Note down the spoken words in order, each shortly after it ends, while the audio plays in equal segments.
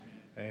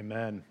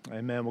Amen.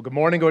 Amen. Well, good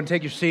morning. Go ahead and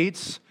take your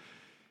seats.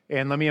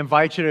 And let me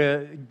invite you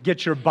to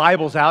get your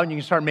Bibles out, and you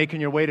can start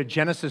making your way to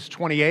Genesis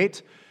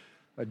 28.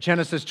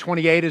 Genesis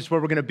 28 is where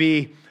we're going to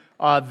be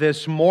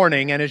this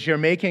morning. And as you're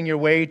making your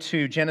way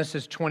to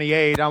Genesis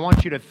 28, I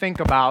want you to think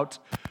about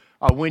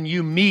when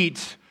you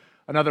meet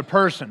another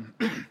person.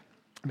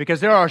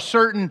 Because there are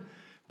certain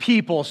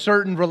people,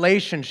 certain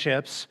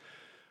relationships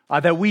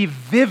that we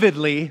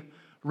vividly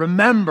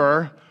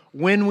remember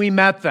when we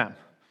met them.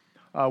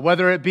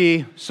 Whether it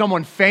be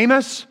someone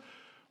famous,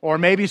 or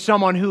maybe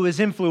someone who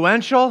is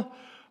influential,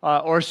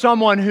 or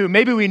someone who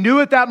maybe we knew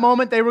at that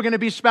moment they were going to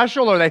be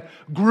special, or they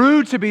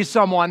grew to be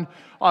someone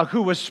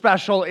who was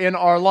special in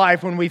our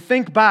life. When we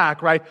think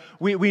back, right,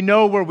 we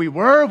know where we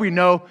were, we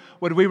know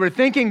what we were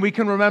thinking, we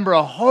can remember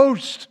a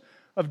host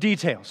of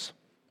details.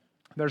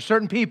 There are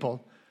certain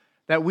people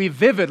that we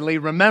vividly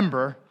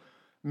remember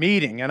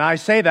meeting, and I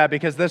say that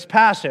because this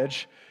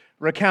passage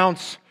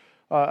recounts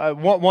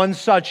one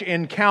such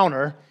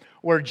encounter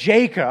where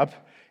Jacob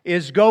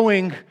is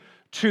going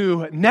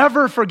to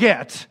never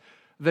forget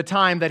the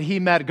time that he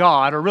met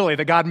God, or really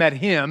that God met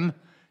him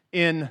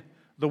in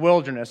the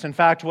wilderness. In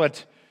fact,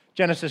 what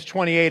Genesis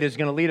 28 is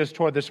going to lead us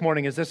toward this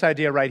morning is this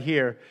idea right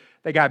here,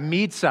 that God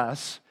meets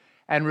us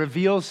and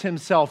reveals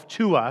himself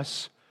to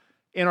us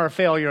in our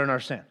failure and our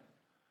sin.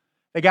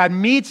 That God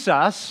meets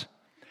us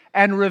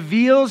and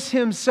reveals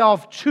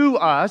himself to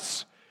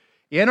us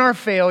in our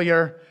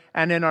failure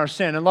and in our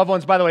sin. And loved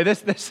ones, by the way,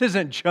 this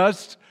isn't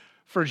just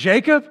for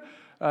Jacob.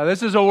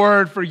 This is a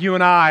word for you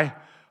and I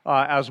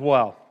as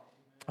well.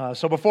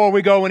 So before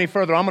we go any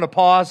further, I'm going to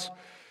pause.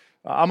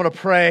 I'm going to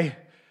pray.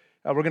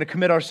 We're going to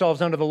commit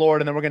ourselves unto the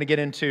Lord, and then we're going to get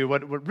into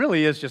what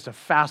really is just a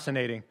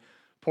fascinating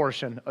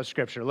portion of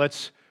Scripture.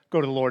 Let's go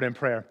to the Lord in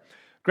prayer.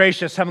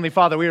 Gracious Heavenly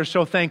Father, we are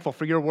so thankful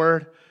for your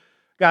word.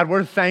 God,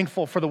 we're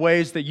thankful for the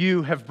ways that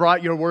you have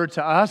brought your word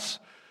to us.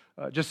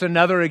 Just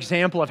another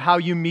example of how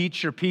you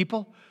meet your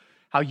people,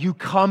 how you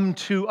come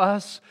to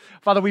us.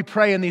 Father, we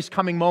pray in these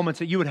coming moments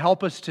that you would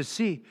help us to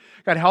see.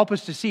 God, help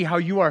us to see how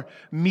you are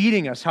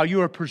meeting us, how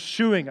you are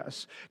pursuing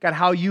us. God,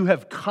 how you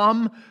have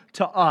come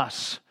to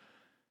us.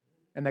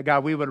 And that,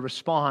 God, we would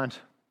respond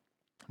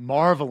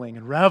marveling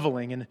and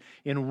reveling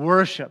in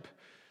worship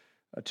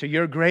to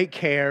your great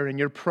care and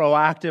your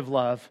proactive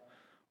love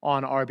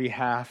on our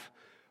behalf.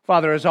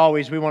 Father, as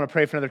always, we want to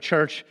pray for another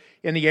church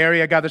in the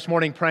area. God, this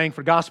morning praying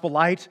for Gospel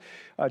Light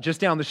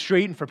just down the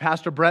street, and for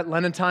Pastor Brett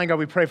Lenentine. God,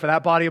 we pray for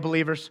that body of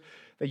believers,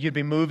 that you'd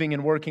be moving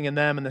and working in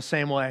them in the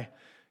same way.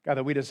 God,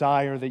 that we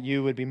desire that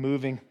you would be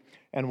moving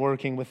and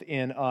working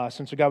within us.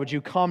 And so, God, would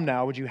you come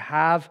now? Would you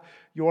have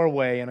your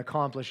way and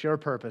accomplish your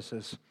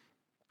purposes?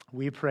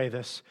 We pray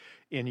this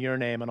in your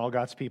name, and all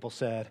God's people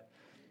said,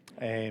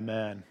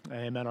 amen.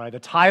 Amen. All right, the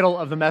title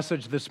of the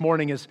message this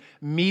morning is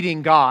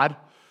Meeting God.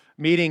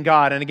 Meeting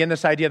God. And again,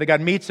 this idea that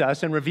God meets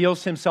us and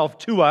reveals himself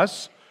to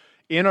us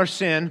in our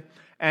sin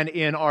and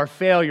in our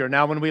failure.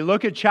 Now, when we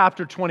look at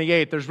chapter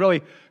 28, there's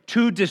really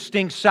two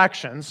distinct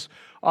sections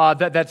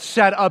that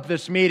set up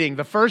this meeting.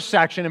 The first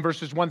section, in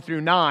verses 1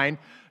 through 9,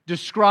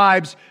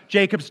 describes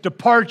Jacob's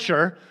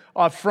departure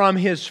from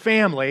his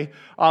family,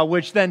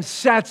 which then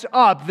sets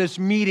up this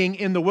meeting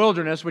in the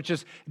wilderness, which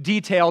is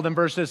detailed in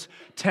verses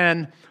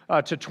 10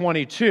 to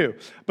 22.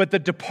 But the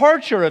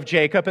departure of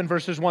Jacob in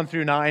verses 1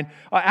 through 9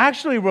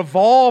 actually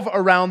revolve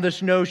around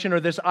this notion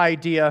or this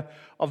idea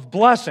of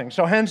blessing.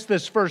 So hence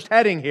this first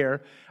heading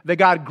here, that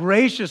God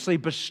graciously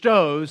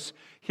bestows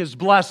his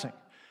blessing.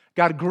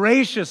 God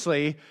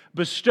graciously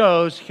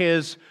bestows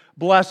his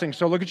blessing.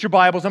 So look at your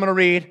Bibles. I'm going to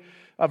read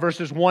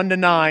verses 1 to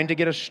 9 to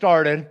get us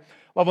started.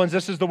 Loved ones,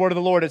 this is the word of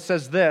the Lord. It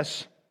says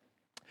this: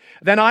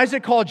 Then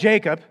Isaac called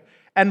Jacob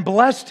and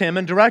blessed him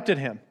and directed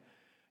him.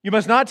 You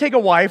must not take a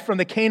wife from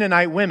the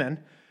Canaanite women.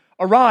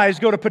 Arise,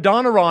 go to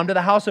Padan Aram, to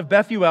the house of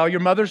Bethuel, your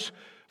mother's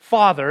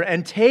father,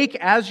 and take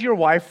as your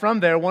wife from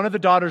there one of the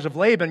daughters of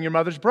Laban, your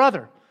mother's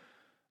brother.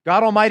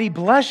 God Almighty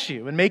bless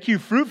you and make you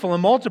fruitful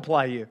and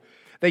multiply you,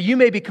 that you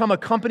may become a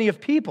company of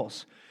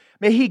peoples.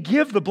 May he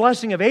give the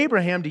blessing of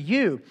Abraham to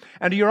you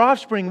and to your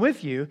offspring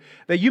with you,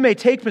 that you may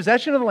take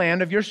possession of the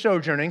land of your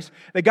sojournings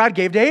that God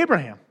gave to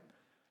Abraham.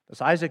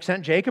 Thus Isaac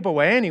sent Jacob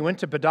away, and he went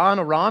to Padan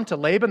Aram to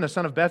Laban, the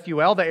son of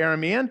Bethuel, the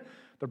Aramean,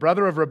 the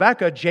brother of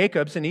Rebekah,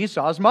 Jacob's and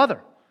Esau's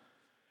mother.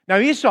 Now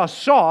Esau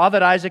saw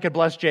that Isaac had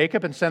blessed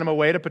Jacob and sent him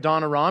away to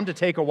Padan Aram to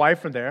take a wife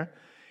from there,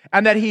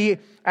 and that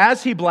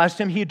as he blessed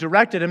him, he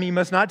directed him, he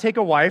must not take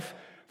a wife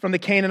from the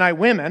Canaanite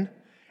women,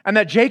 and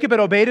that Jacob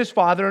had obeyed his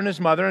father and his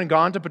mother and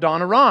gone to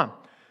Padan Aram.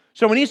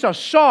 So when Esau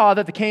saw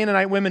that the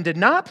Canaanite women did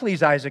not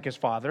please Isaac his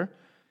father,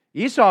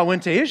 Esau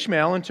went to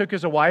Ishmael and took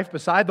as a wife,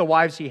 beside the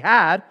wives he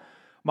had,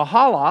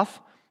 Mahalath,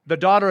 the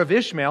daughter of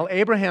Ishmael,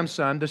 Abraham's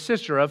son, the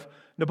sister of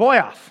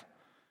Nebaioth.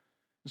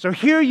 So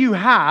here you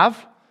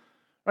have,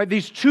 right,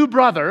 these two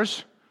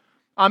brothers,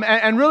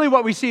 and really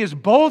what we see is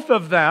both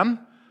of them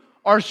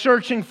are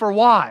searching for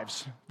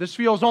wives. This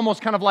feels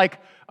almost kind of like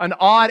an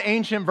odd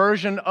ancient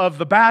version of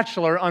The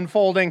Bachelor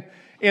unfolding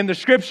in the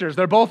Scriptures.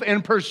 They're both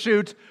in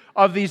pursuit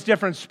of these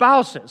different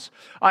spouses.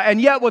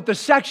 And yet what the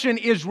section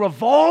is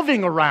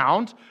revolving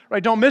around,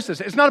 right, don't miss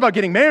this, it's not about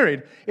getting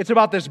married, it's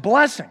about this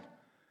blessing.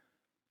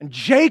 And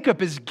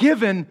Jacob is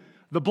given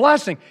the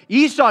blessing.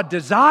 Esau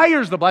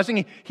desires the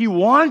blessing. He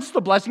wants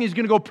the blessing. He's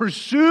going to go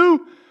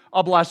pursue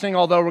a blessing,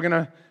 although we're going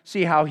to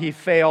see how he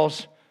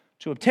fails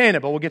to obtain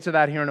it. But we'll get to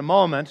that here in a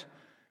moment.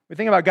 We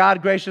think about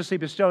God graciously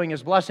bestowing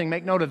His blessing.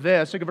 Make note of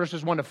this. Look at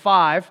verses 1 to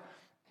 5.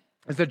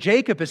 Is that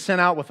Jacob is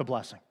sent out with a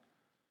blessing.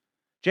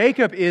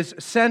 Jacob is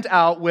sent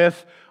out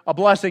with a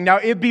blessing. Now,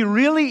 it'd be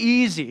really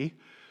easy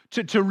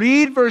to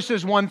read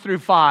verses 1 through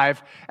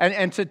 5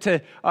 and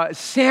to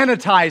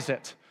sanitize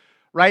it,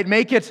 right?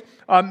 Make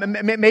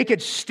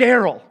it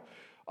sterile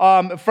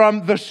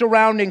from the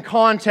surrounding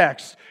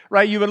context,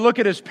 right? You would look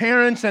at his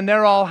parents and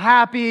they're all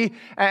happy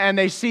and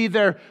they see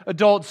their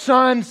adult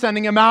son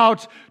sending him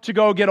out to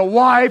go get a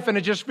wife, and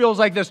it just feels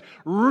like this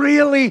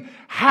really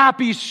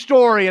happy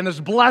story and this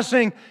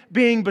blessing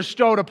being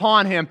bestowed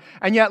upon him.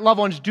 And yet, loved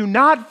ones, do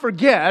not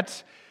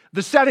forget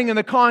the setting and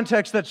the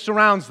context that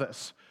surrounds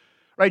this.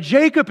 Right?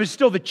 Jacob is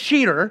still the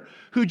cheater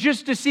who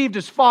just deceived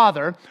his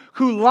father,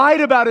 who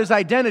lied about his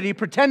identity,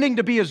 pretending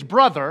to be his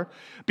brother,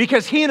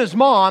 because he and his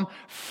mom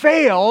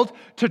failed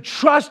to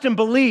trust and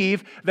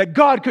believe that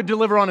God could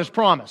deliver on His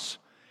promise.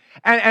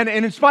 And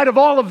in spite of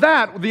all of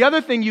that, the other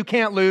thing you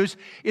can't lose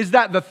is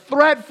that the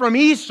threat from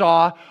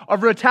Esau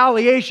of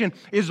retaliation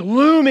is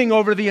looming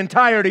over the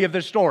entirety of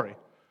this story.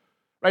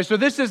 Right? So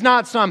this is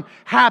not some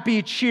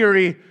happy,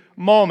 cheery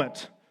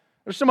moment.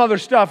 There's some other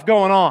stuff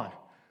going on.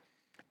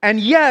 And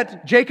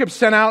yet, Jacob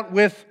sent out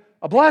with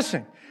a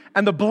blessing.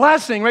 And the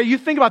blessing, right, you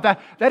think about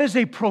that, that is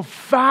a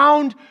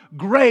profound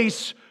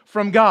grace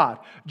from God.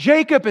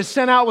 Jacob is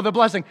sent out with a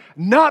blessing,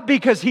 not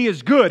because he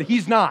is good,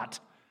 he's not.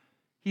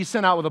 He's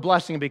sent out with a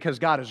blessing because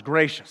God is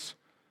gracious.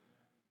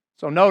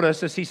 So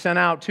notice, as he sent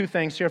out, two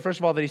things here. First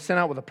of all, that he sent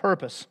out with a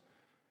purpose.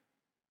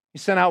 He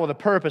sent out with a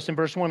purpose in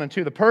verse 1 and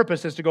 2. The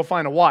purpose is to go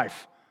find a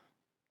wife.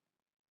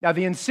 Now,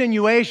 the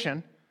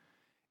insinuation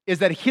is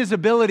that his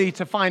ability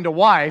to find a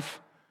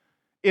wife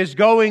is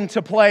going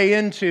to play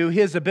into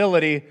his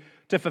ability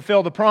to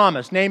fulfill the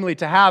promise, namely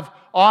to have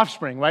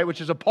offspring, right, which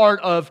is a part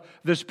of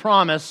this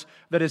promise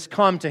that has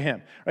come to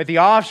him. Right, the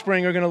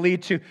offspring are going to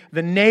lead to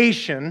the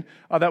nation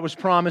that was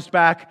promised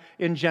back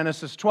in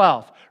Genesis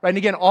 12. Right, and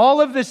again,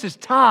 all of this is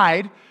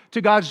tied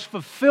to God's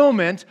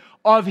fulfillment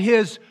of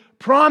His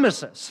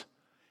promises.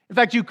 In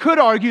fact, you could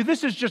argue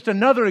this is just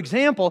another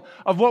example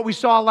of what we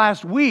saw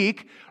last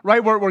week,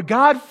 right, where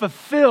God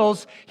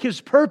fulfills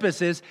His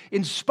purposes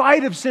in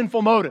spite of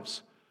sinful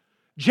motives.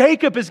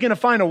 Jacob is going to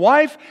find a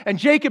wife, and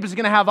Jacob is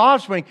going to have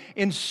offspring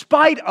in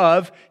spite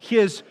of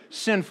his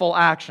sinful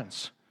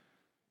actions.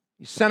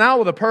 He's sent out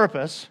with a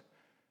purpose,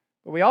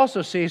 but we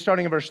also see,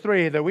 starting in verse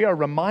 3, that we are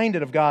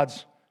reminded of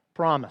God's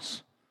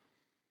promise.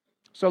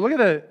 So look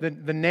at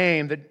the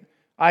name that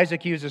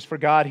Isaac uses for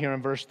God here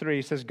in verse 3.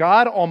 He says,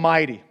 God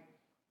Almighty.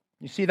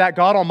 You see that?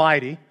 God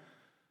Almighty.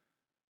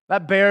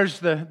 That bears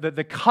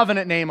the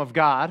covenant name of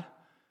God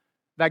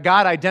that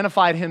God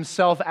identified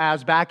Himself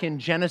as back in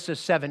Genesis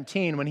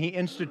 17 when He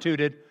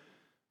instituted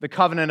the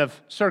covenant of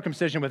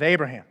circumcision with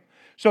Abraham.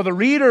 So the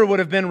reader would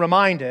have been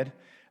reminded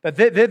that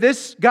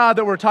this God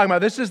that we're talking about,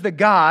 this is the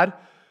God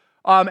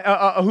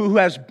who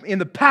has in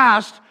the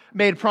past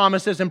made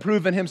promises and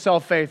proven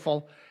Himself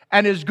faithful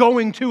and is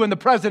going to, in the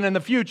present and the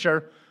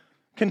future,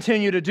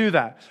 continue to do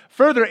that.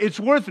 Further, it's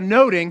worth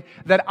noting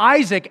that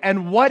Isaac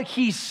and what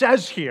he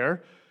says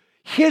here,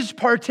 his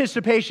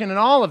participation in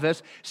all of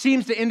this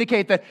seems to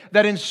indicate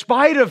that in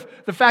spite of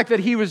the fact that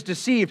he was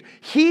deceived,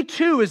 he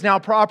too is now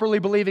properly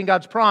believing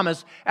God's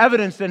promise,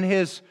 evidenced in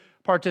his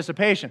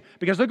participation.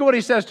 Because look at what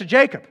he says to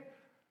Jacob.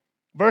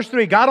 Verse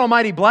 3, God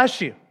Almighty bless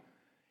you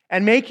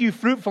and make you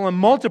fruitful and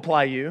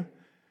multiply you,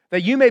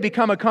 that you may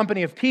become a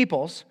company of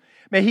peoples.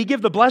 May He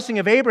give the blessing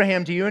of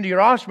Abraham to you and to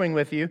your offspring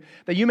with you,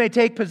 that you may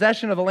take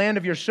possession of the land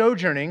of your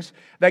sojournings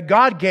that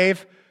God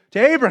gave to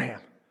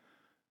Abraham.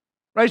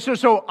 Right,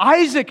 so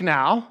Isaac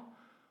now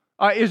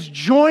is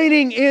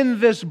joining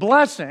in this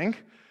blessing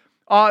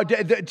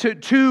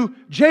to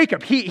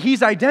Jacob.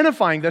 He's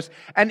identifying this,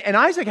 and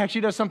Isaac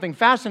actually does something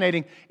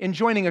fascinating in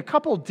joining a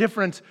couple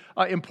different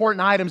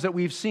important items that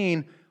we've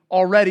seen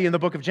already in the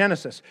book of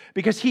Genesis,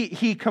 because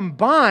he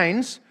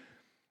combines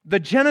the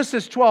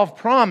Genesis 12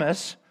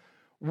 promise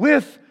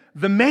with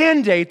the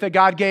mandate that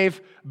God gave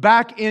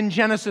back in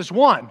Genesis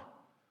 1.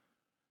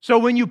 So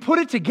when you put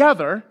it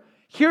together,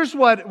 here's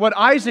what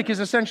Isaac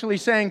is essentially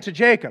saying to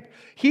Jacob.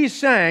 He's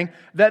saying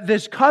that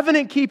this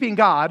covenant-keeping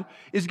God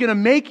is going to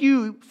make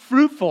you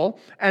fruitful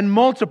and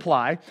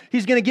multiply.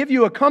 He's going to give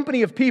you a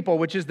company of people,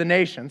 which is the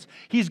nations.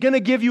 He's going to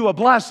give you a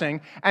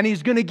blessing, and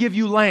He's going to give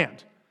you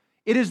land.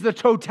 It is the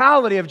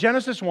totality of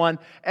Genesis 1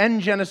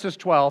 and Genesis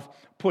 12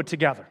 put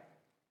together.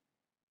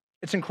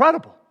 It's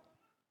incredible.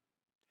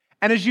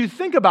 And as you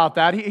think about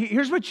that,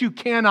 here's what you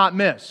cannot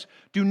miss.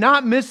 Do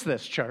not miss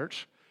this,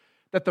 church,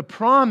 that the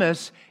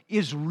promise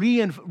is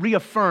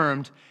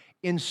reaffirmed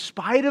in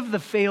spite of the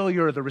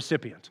failure of the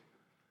recipient.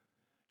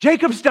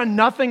 Jacob's done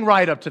nothing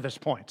right up to this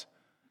point.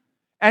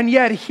 And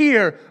yet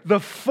here, the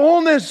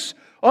fullness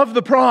of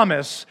the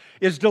promise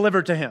is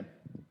delivered to him.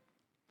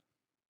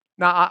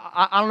 Now,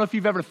 I don't know if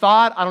you've ever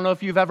thought, I don't know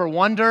if you've ever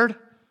wondered,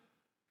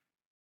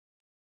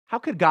 how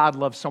could God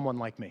love someone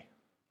like me?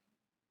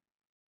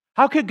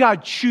 How could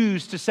God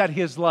choose to set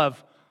his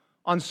love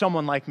on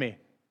someone like me?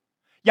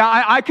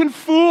 Yeah, I can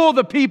fool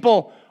the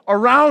people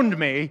around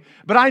me,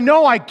 but I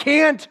know I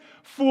can't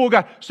fool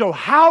God. So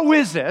how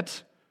is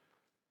it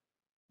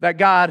that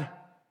God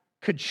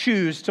could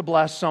choose to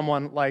bless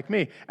someone like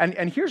me?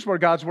 And here's where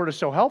God's word is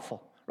so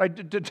helpful,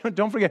 right?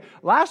 Don't forget,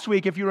 last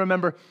week, if you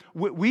remember,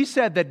 we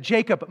said that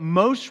Jacob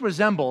most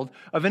resembled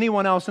of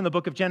anyone else in the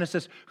book of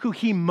Genesis, who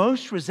he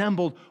most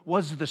resembled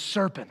was the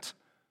serpent.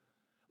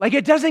 Like,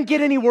 it doesn't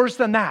get any worse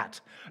than that.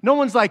 No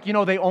one's like,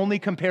 they only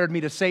compared me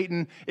to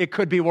Satan. It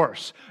could be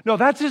worse. No,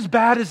 that's as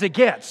bad as it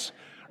gets,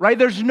 right?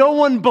 There's no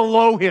one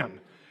below him.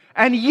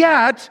 And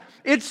yet,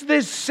 it's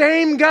this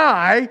same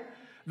guy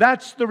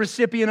that's the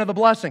recipient of the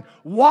blessing.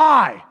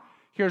 Why?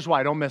 Here's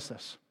why. Don't miss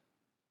this.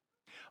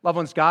 Loved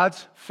ones,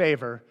 God's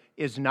favor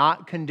is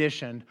not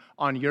conditioned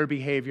on your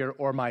behavior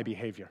or my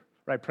behavior,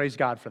 right? Praise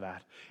God for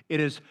that.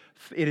 It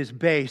is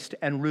based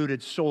and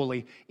rooted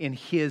solely in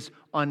his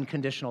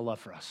unconditional love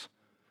for us.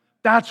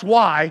 That's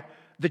why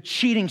the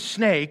cheating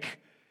snake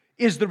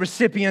is the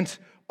recipient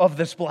of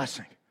this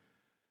blessing,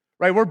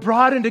 right? We're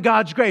brought into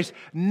God's grace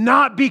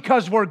not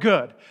because we're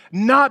good,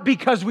 not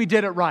because we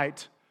did it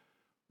right.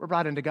 We're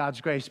brought into God's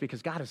grace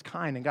because God is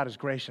kind and God is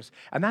gracious.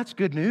 And that's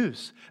good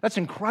news. That's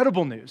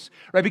incredible news,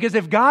 right? Because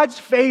if God's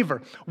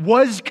favor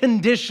was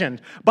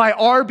conditioned by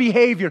our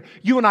behavior,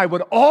 you and I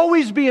would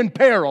always be in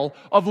peril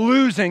of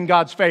losing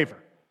God's favor.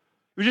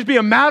 It would just be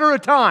a matter of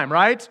time,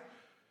 right?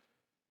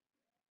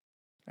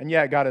 And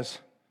yet God has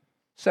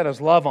set his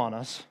love on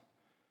us,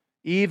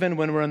 even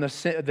when we're in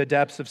the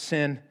depths of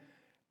sin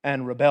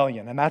and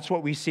rebellion. And that's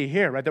what we see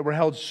here, right? That we're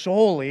held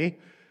solely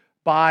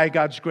by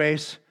God's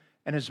grace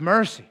and his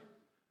mercy.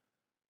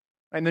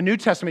 In the New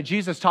Testament,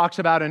 Jesus talks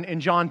about in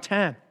John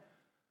 10,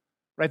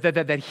 right?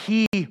 That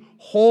he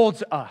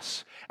holds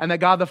us and that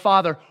God the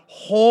Father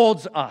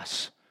holds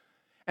us.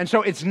 And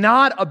so it's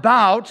not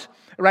about,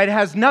 right? It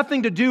has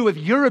nothing to do with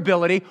your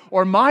ability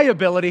or my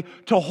ability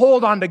to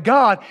hold on to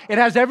God. It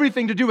has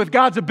everything to do with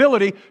God's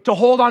ability to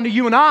hold on to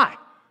you and I.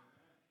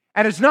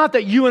 And it's not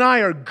that you and I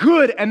are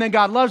good and then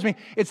God loves me.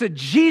 It's that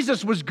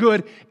Jesus was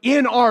good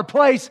in our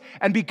place.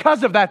 And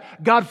because of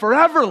that, God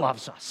forever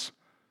loves us.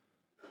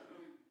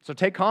 So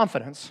take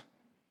confidence.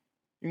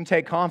 You can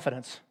take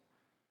confidence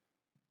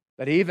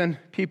that even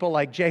people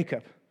like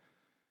Jacob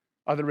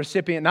are the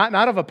recipient,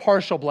 not of a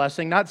partial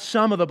blessing, not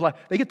some of the blessing.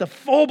 They get the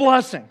full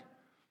blessing.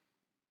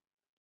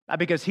 Not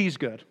because he's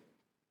good,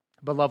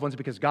 but loved ones,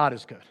 because God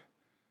is good.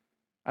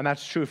 And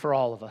that's true for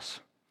all of us.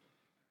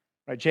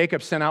 Right?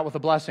 Jacob sent out with a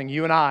blessing.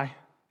 You and I,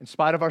 in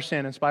spite of our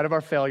sin, in spite of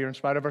our failure, in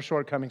spite of our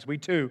shortcomings, we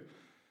too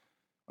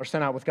are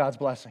sent out with God's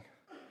blessing.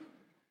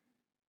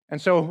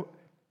 And so,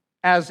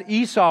 as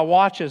Esau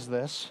watches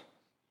this,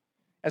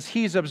 as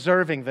he's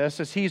observing this,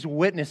 as he's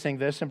witnessing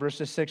this in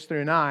verses 6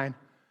 through 9,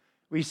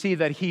 we see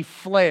that he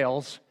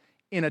flails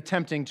in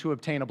attempting to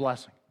obtain a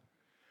blessing.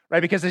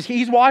 Right? Because as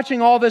he's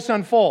watching all this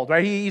unfold,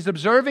 right? He's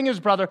observing his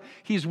brother.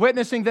 He's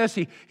witnessing this.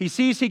 He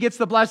sees he gets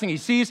the blessing. He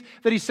sees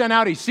that he's sent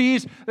out. He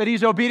sees that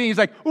he's obedient. He's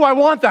like, "Ooh, I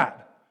want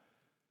that."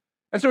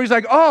 And so he's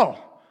like,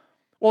 "Oh,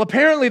 well,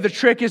 apparently the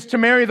trick is to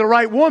marry the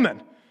right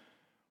woman."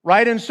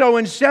 Right? And so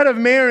instead of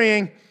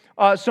marrying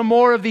some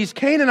more of these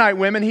Canaanite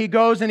women, he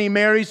goes and he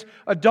marries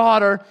a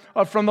daughter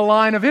from the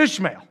line of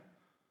Ishmael.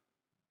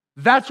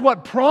 That's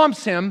what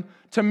prompts him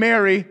to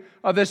marry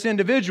this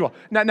individual.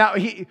 Now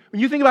when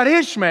you think about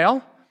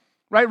Ishmael,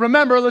 right?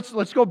 Remember,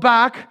 let's go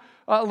back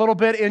a little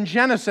bit in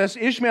Genesis.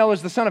 Ishmael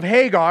is the son of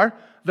Hagar,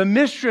 the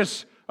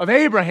mistress of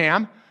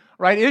Abraham,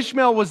 right?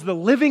 Ishmael was the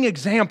living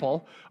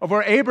example of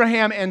where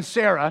Abraham and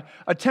Sarah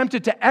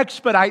attempted to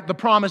expedite the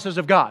promises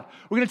of God.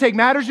 We're going to take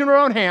matters in our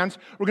own hands.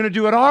 We're going to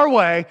do it our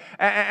way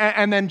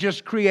and then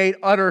just create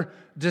utter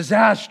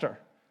disaster.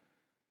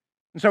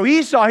 And so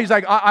Esau, he's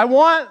like, I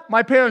want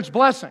my parents'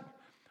 blessing.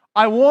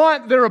 I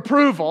want their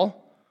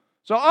approval.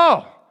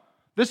 So,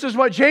 this is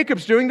what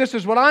Jacob's doing. This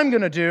is what I'm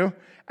going to do.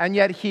 And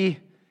yet he,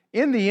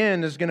 in the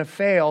end, is going to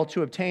fail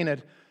to obtain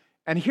it.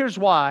 And here's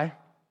why.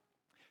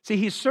 See,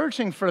 he's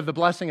searching for the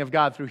blessing of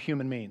God through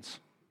human means.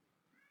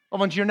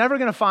 Well, you're never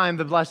going to find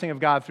the blessing of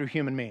God through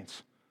human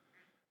means.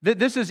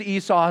 This is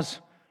Esau's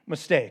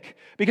mistake.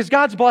 Because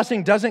God's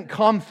blessing doesn't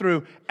come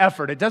through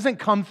effort. It doesn't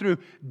come through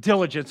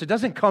diligence. It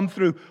doesn't come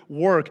through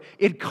work.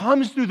 It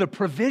comes through the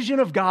provision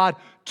of God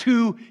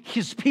to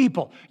his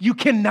people. You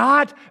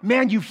cannot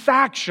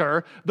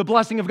manufacture the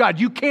blessing of God.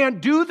 You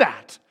can't do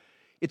that.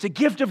 It's a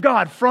gift of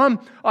God from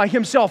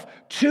himself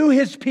to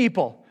his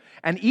people.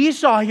 And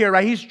Esau here,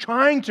 right, he's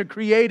trying to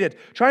create it,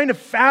 trying to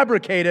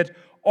fabricate it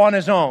on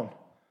his own.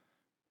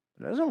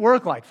 It doesn't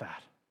work like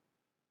that.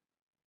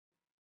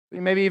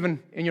 Maybe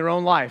even in your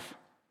own life.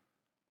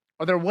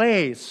 Are there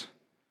ways,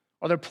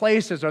 are there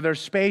places, are there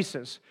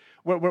spaces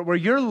where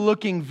you're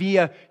looking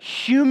via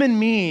human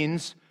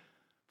means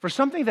for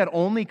something that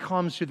only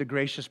comes through the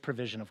gracious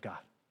provision of God?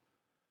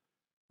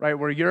 right?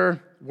 Where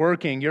you're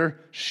working, you're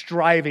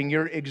striving,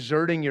 you're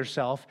exerting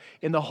yourself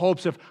in the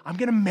hopes of, I'm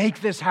going to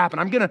make this happen.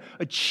 I'm going to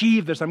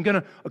achieve this. I'm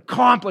going to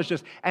accomplish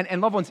this.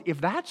 And loved ones, if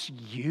that's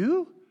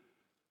you,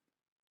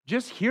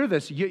 just hear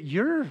this.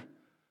 You're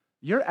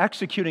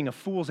executing a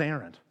fool's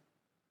errand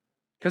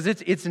because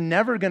it's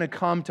never going to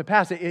come to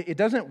pass. It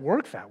doesn't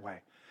work that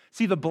way.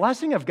 See, the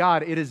blessing of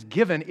God, it is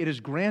given, it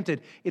is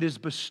granted, it is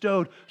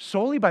bestowed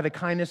solely by the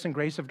kindness and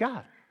grace of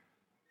God.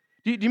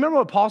 Do you remember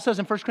what Paul says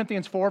in 1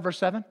 Corinthians 4, verse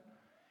 7?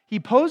 He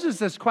poses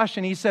this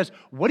question. He says,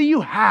 what do you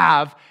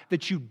have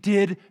that you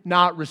did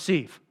not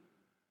receive?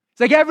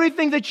 It's like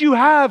everything that you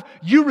have,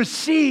 you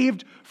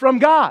received from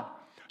God.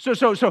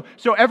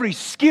 So every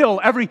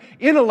skill, every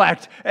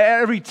intellect,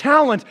 every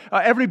talent,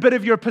 every bit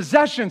of your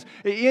possessions,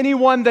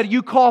 anyone that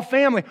you call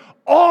family,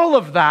 all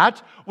of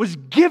that was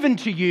given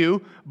to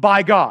you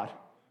by God.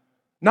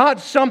 Not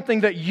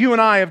something that you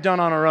and I have done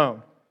on our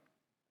own.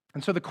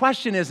 And so the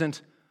question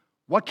isn't,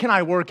 what can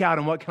I work out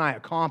and what can I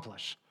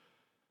accomplish?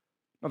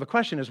 No, the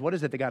question is, what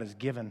is it that God has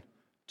given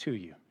to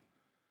you?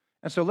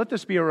 And so let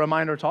this be a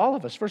reminder to all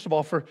of us, first of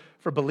all, for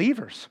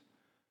believers.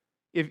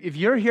 If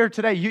you're here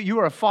today, you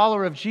are a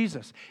follower of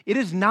Jesus. It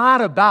is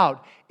not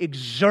about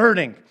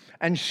exerting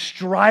and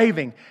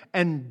striving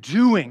and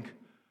doing.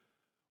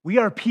 We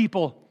are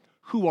people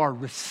who are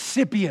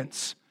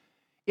recipients.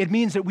 It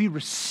means that we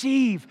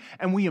receive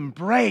and we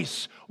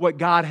embrace what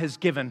God has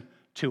given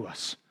to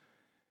us.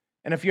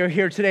 And if you're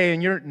here today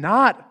and you're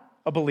not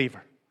a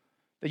believer,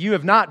 that you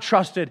have not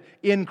trusted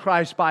in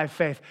Christ by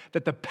faith,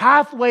 that the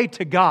pathway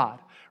to God,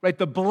 right,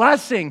 the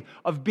blessing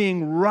of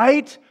being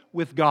right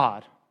with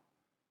God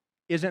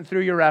isn't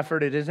through your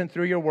effort, it isn't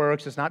through your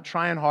works, it's not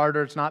trying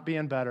harder, it's not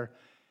being better.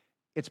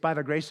 It's by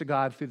the grace of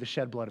God through the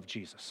shed blood of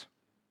Jesus.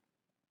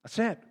 That's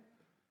it.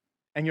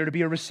 And you're to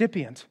be a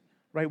recipient,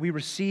 right? We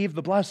receive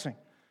the blessing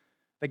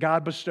that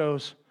God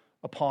bestows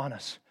upon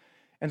us.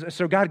 And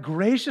so God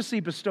graciously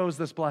bestows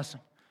this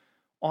blessing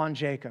on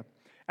Jacob.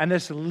 And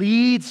this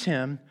leads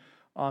him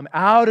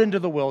out into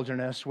the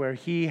wilderness where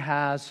he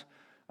has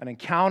an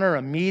encounter,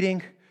 a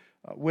meeting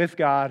with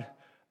God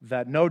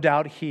that no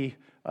doubt he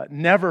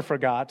never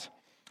forgot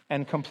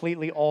and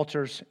completely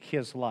alters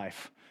his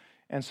life.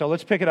 And so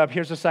let's pick it up.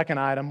 Here's the second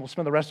item. We'll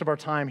spend the rest of our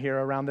time here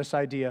around this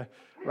idea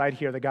right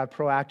here that God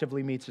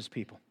proactively meets his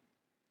people.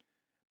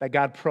 That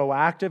God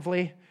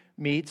proactively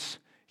meets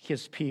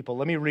his people.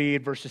 Let me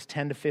read verses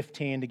 10 to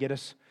 15 to get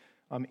us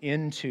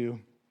into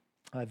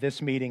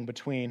this meeting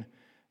between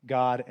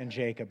God and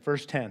Jacob.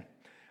 Verse 10.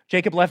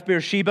 Jacob left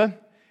Beersheba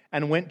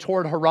and went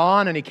toward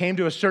Haran, and he came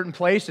to a certain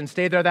place and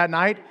stayed there that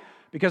night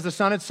because the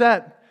sun had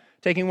set.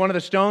 Taking one of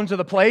the stones of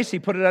the place, he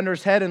put it under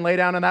his head and lay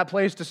down in that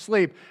place to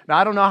sleep. Now,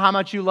 I don't know how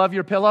much you love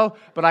your pillow,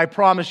 but I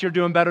promise you're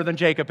doing better than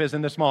Jacob is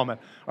in this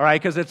moment, all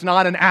right? Because it's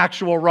not an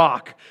actual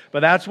rock, but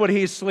that's what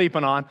he's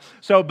sleeping on.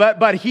 So,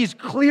 but he's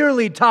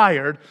clearly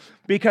tired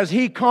because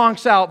he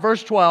conks out,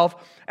 verse 12,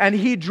 and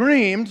he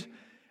dreamed,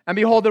 and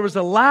behold, there was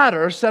a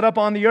ladder set up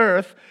on the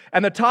earth,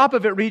 and the top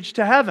of it reached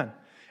to heaven.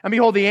 And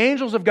behold, the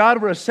angels of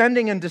God were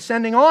ascending and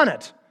descending on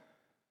it.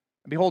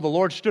 And behold, the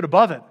Lord stood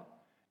above it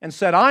and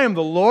said, I am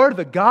the Lord,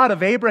 the God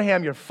of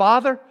Abraham, your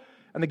father,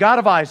 and the God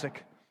of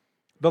Isaac.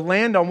 The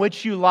land on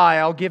which you lie,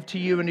 I'll give to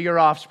you and to your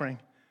offspring.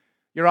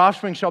 Your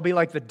offspring shall be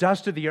like the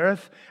dust of the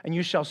earth, and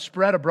you shall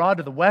spread abroad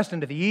to the west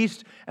and to the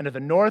east and to the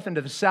north and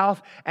to the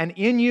south. And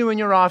in you and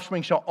your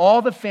offspring shall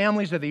all the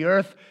families of the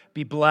earth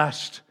be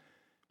blessed.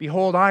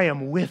 Behold, I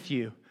am with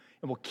you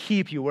and will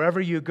keep you wherever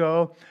you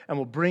go and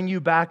will bring you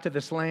back to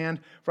this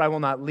land, for I will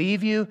not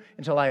leave you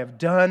until I have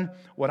done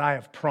what I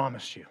have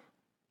promised you.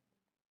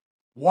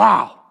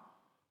 Wow.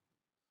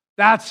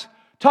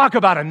 Talk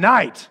about a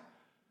night.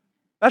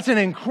 That's an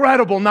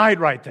incredible night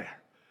right there.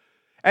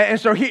 And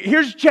so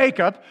here's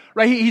Jacob,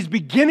 right? He's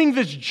beginning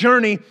this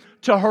journey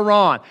to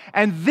Haran.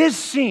 And this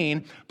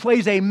scene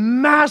plays a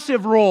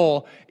massive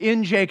role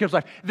in Jacob's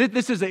life.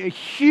 This is a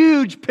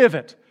huge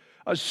pivot.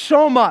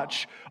 So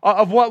much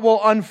of what will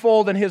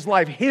unfold in his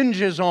life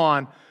hinges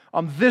on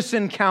this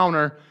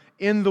encounter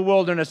in the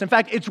wilderness. In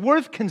fact, it's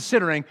worth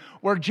considering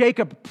where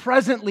Jacob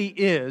presently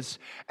is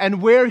and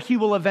where he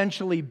will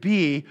eventually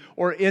be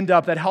or end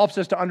up. That helps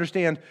us to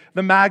understand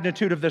the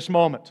magnitude of this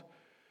moment.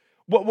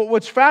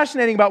 What's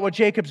fascinating about what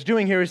Jacob's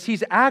doing here is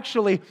he's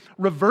actually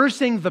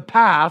reversing the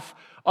path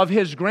of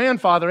his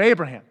grandfather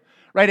Abraham.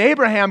 Right?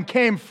 Abraham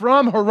came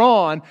from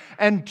Haran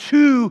and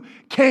to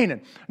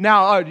Canaan.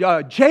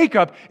 Now,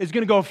 Jacob is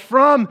going to go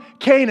from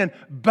Canaan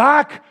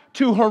back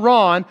to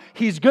Haran.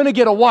 He's going to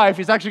get a wife.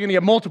 He's actually going to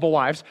get multiple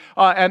wives,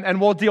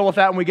 and we'll deal with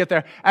that when we get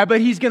there.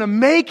 But he's going to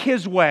make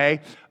his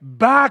way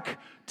back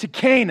to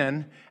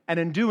Canaan, and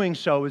in doing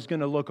so is going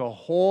to look a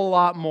whole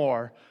lot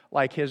more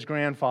like his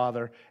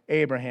grandfather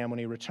Abraham when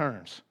he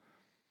returns.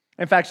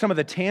 In fact, some of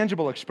the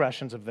tangible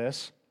expressions of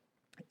this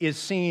is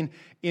seen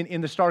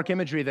in the stark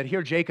imagery that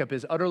here Jacob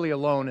is utterly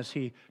alone as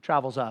he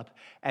travels up,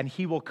 and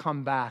he will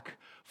come back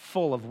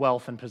full of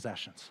wealth and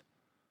possessions,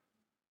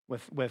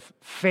 with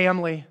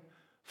family,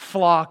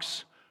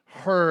 flocks,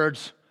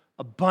 herds,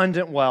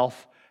 abundant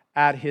wealth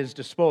at his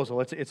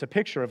disposal. It's a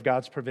picture of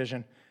God's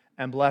provision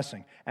and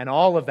blessing. And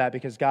all of that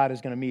because God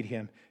is going to meet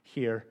him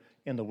here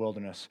in the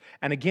wilderness.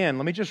 And again,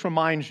 let me just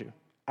remind you,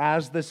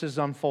 as this is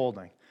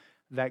unfolding,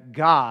 that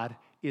God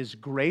is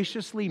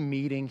graciously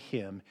meeting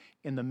him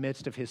in the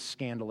midst of his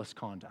scandalous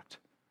conduct.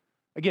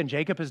 Again,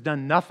 Jacob has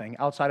done nothing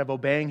outside of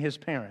obeying his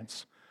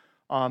parents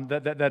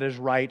that is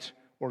right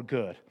or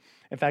good.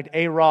 In fact,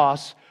 A.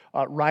 Ross,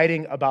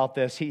 writing about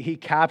this, he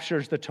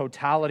captures the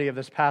totality of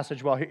this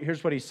passage well.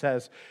 Here's what he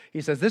says.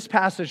 He says, this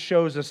passage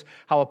shows us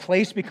how a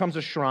place becomes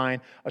a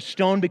shrine, a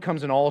stone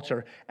becomes an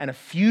altar, and a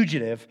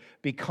fugitive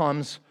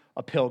becomes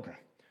a pilgrim.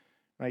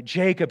 Right?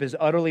 Jacob is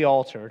utterly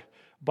altered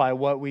by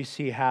what we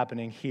see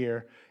happening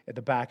here at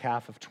the back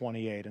half of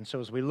 28. And so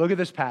as we look at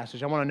this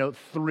passage, I want to note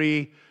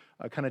three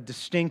kind of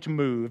distinct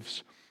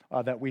moves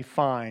that we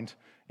find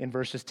in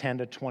verses 10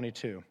 to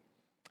 22.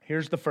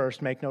 Here's the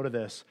first, make note of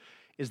this,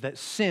 is that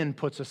sin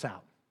puts us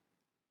out.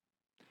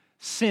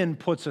 Sin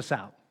puts us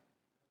out.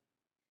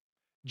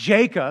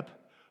 Jacob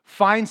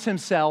finds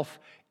himself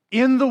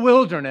in the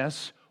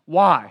wilderness.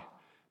 Why?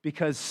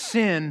 Because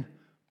sin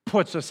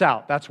puts us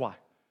out. That's why.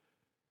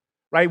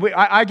 Right?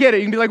 I get it.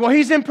 You can be like, well,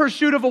 he's in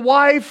pursuit of a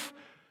wife.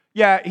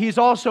 Yeah, he's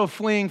also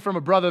fleeing from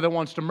a brother that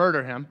wants to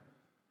murder him.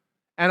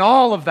 And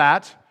all of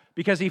that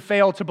because he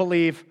failed to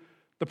believe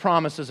the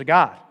promises of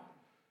God.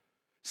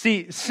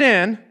 See,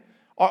 sin,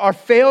 our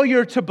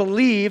failure to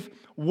believe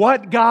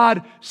what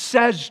God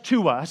says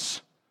to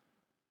us,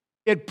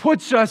 it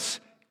puts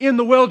us in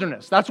the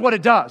wilderness. That's what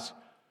it does.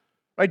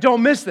 Right?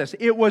 Don't miss this.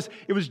 It was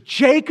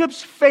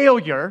Jacob's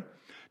failure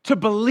to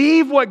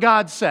believe what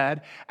God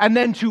said and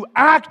then to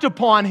act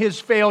upon his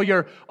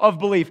failure of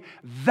belief.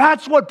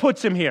 That's what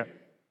puts him here.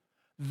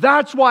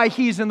 That's why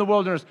he's in the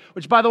wilderness,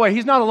 which, by the way,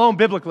 he's not alone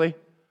biblically.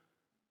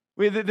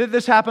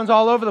 This happens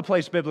all over the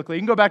place biblically.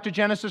 You can go back to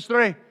Genesis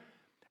 3.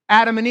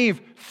 Adam and Eve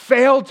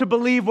failed to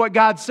believe what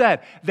God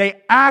said.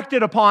 They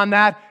acted upon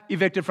that,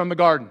 evicted from the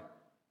garden.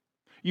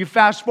 You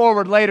fast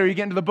forward later, you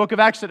get into the book of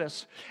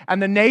Exodus,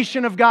 and the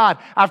nation of God,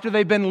 after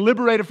they've been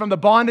liberated from the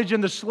bondage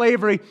and the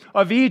slavery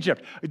of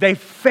Egypt, they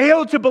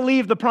failed to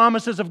believe the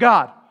promises of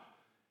God,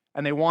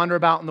 and they wander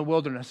about in the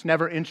wilderness,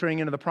 never entering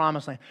into the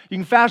promised land. You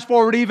can fast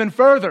forward even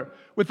further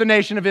with the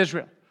nation of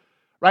Israel,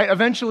 right?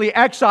 Eventually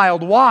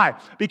exiled. Why?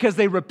 Because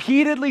they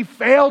repeatedly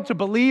failed to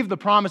believe the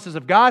promises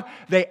of God.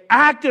 They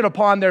acted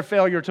upon their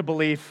failure to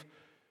believe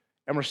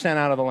and were sent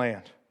out of the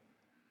land.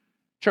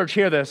 Church,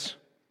 hear this.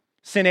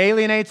 Sin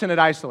alienates and it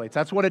isolates.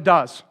 That's what it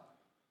does.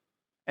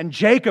 And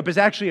Jacob is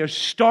actually a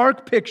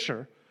stark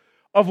picture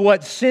of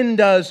what sin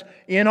does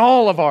in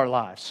all of our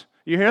lives.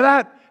 You hear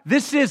that?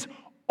 This is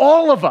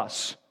all of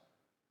us.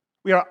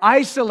 We are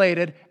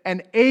isolated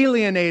and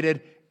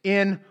alienated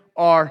in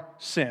our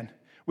sin.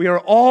 We are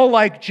all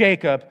like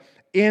Jacob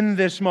in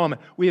this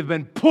moment. We have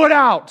been put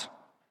out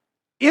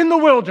in the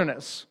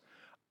wilderness,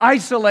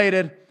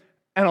 isolated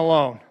and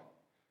alone,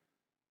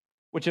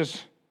 which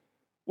is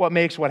what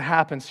makes what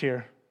happens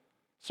here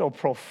so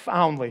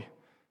profoundly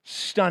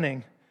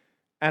stunning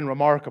and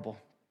remarkable.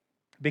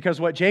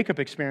 Because what Jacob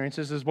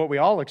experiences is what we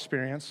all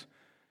experience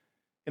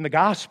in the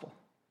gospel.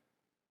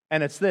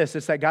 And it's this,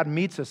 it's that God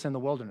meets us in the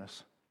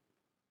wilderness.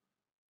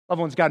 Loved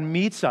ones, God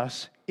meets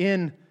us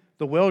in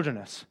the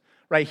wilderness.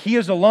 Right? He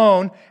is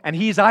alone and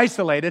he's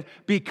isolated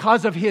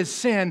because of his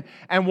sin.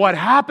 And what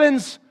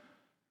happens?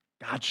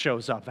 God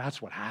shows up.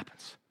 That's what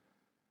happens.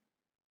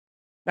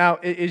 Now,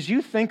 as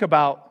you think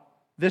about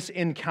this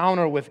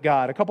encounter with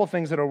God, a couple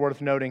things that are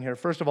worth noting here.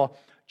 First of all,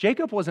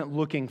 Jacob wasn't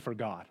looking for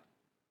God.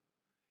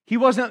 He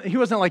wasn't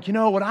like,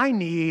 what I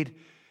need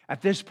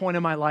at this point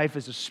in my life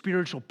is a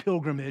spiritual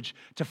pilgrimage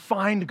to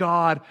find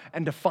God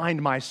and to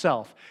find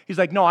myself. He's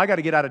like, no, I got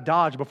to get out of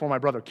Dodge before my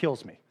brother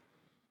kills me.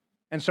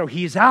 And so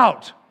he's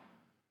out.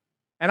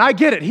 And I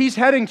get it. He's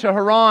heading to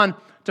Haran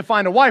to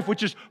find a wife,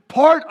 which is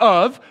part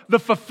of the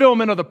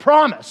fulfillment of the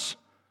promise.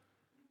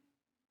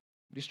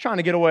 He's trying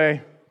to get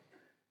away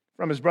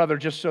from his brother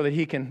just so that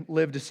he can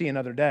live to see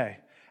another day.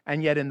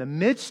 And yet in the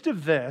midst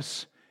of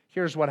this,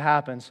 here's what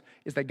happens,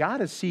 is that God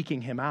is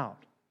seeking him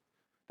out.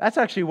 That's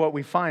actually what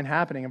we find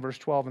happening in verse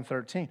 12 and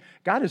 13.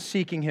 God is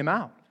seeking him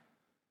out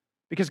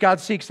because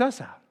God seeks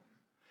us out.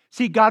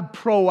 See, God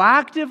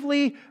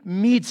proactively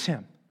meets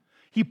him.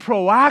 He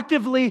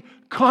proactively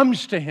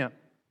comes to him.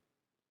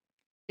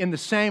 In the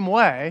same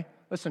way,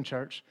 listen,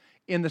 church,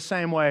 in the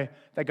same way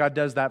that God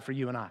does that for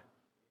you and I.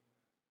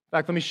 In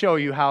fact, let me show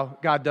you how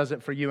God does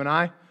it for you and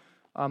I.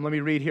 Let me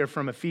read here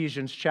from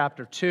Ephesians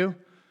chapter 2,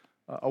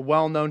 a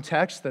well-known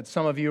text that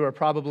some of you are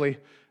probably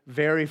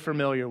very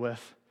familiar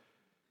with,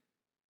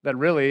 that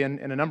really, in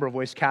a number of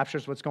ways,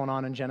 captures what's going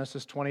on in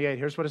Genesis 28.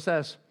 Here's what it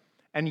says.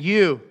 And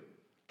you,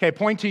 okay,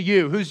 point to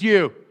you. Who's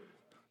you?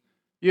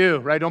 You,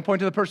 right? Don't point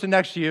to the person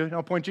next to you.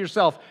 Don't point to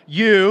yourself.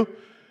 You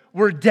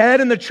were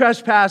dead in the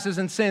trespasses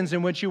and sins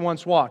in which you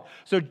once walked.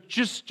 So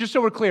just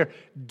so we're clear,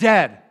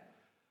 dead.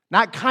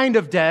 Not kind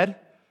of dead,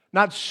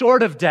 not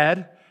sort of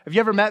dead. Have you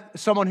ever met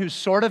someone who's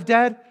sort of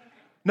dead?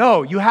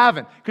 No, you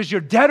haven't, because you're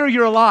dead or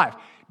you're alive.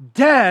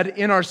 Dead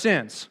in our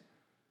sins.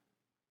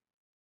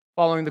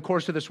 Following the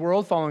course of this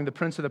world, following the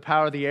prince of the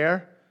power of the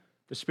air,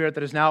 the spirit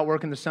that is now at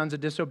work in the sons of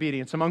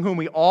disobedience, among whom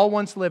we all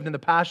once lived in the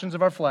passions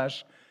of our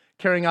flesh,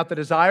 carrying out the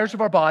desires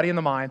of our body and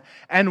the mind,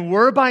 and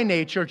were by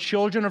nature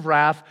children of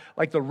wrath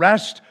like the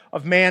rest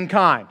of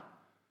mankind.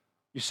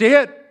 You see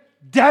it?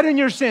 Dead in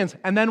your sins.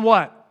 And then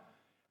what?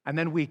 And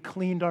then we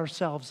cleaned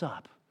ourselves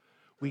up.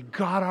 We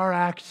got our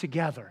act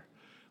together.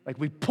 Like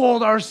we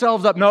pulled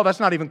ourselves up. No, that's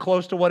not even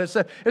close to what it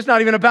said. It's not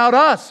even about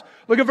us.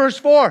 Look at verse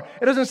 4.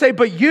 It doesn't say,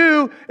 but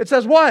you. It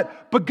says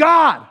what? But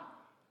God.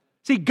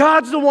 See,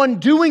 God's the one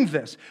doing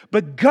this.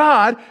 But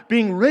God,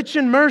 being rich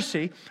in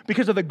mercy,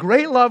 because of the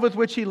great love with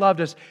which He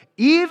loved us,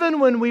 even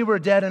when we were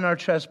dead in our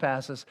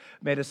trespasses,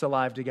 made us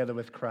alive together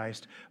with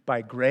Christ.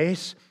 By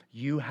grace,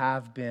 you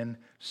have been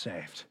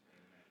saved.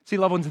 See,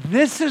 loved ones,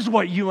 this is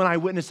what you and I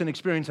witness and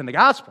experience in the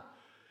gospel.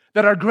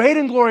 That our great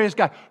and glorious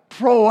God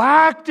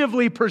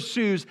proactively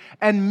pursues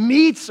and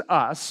meets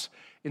us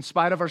in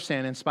spite of our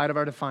sin, in spite of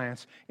our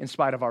defiance, in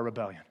spite of our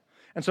rebellion.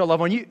 And so,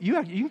 loved one, you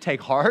can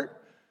take heart.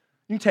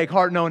 You can take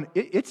heart knowing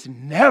it's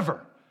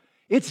never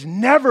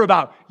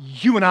about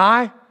you and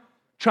I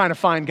trying to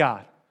find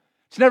God.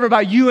 It's never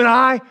about you and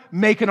I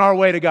making our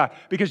way to God.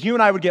 Because you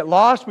and I would get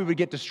lost, we would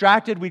get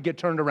distracted, we'd get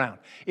turned around.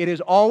 It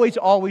is always,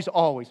 always,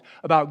 always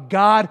about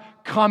God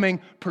coming,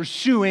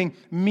 pursuing,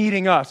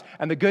 meeting us.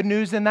 And the good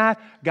news in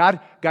that, God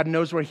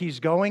knows where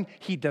He's going.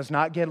 He does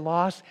not get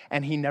lost,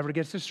 and He never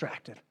gets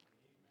distracted.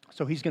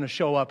 So He's going to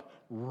show up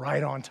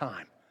right on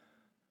time.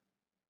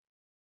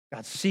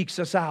 God seeks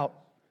us out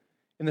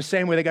in the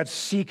same way that God's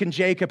seeking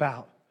Jacob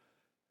out.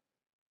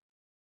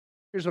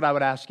 Here's what I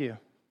would ask you.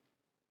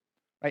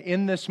 Right,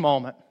 in this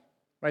moment,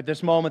 right,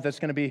 this moment that's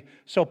going to be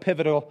so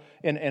pivotal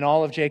in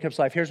all of Jacob's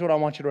life, here's what I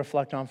want you to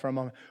reflect on for a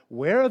moment.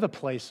 Where are the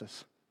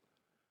places,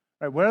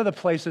 right, where are the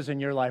places in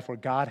your life where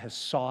God has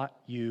sought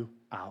you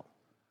out?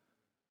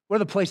 Where are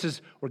the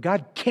places where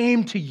God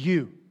came to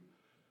you,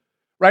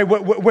 right,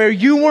 where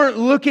you weren't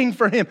looking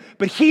for Him,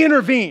 but He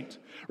intervened,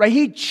 right?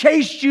 He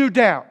chased you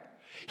down.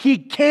 He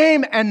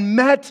came and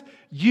met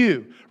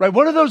you, right?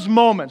 What are those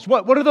moments?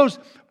 What are those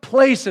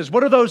places?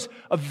 What are those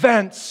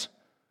events?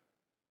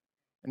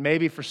 And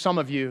maybe for some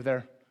of you,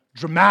 they're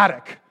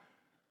dramatic,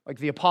 like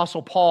the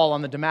Apostle Paul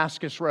on the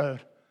Damascus Road,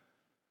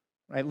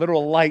 right?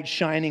 Literal light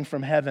shining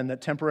from heaven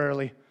that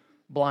temporarily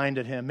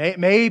blinded him.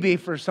 Maybe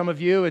for some of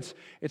you,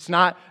 it's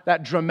not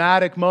that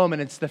dramatic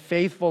moment. It's the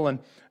faithful and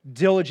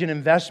diligent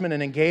investment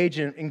and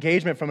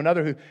engagement from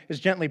another who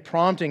is gently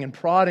prompting and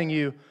prodding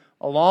you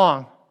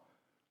along.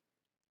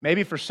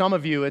 Maybe for some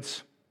of you,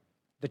 it's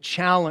the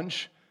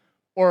challenge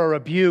or a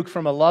rebuke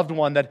from a loved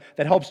one that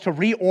helps to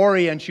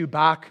reorient you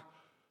back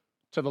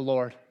to the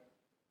Lord. I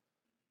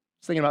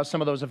was thinking about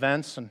some of those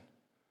events, and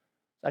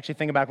actually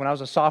thinking back when I was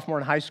a sophomore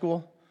in high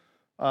school.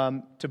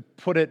 To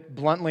put it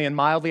bluntly and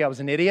mildly, I was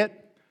an idiot.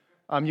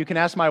 You can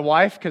ask my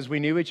wife, because we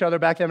knew each other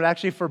back then, but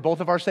actually for both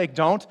of our sake,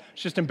 don't.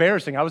 It's just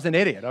embarrassing. I was an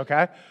idiot,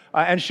 okay?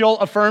 And she'll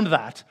affirm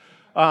that.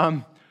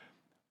 But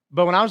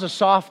when I was a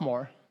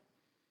sophomore,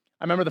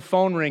 I remember the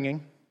phone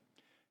ringing.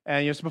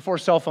 And it's before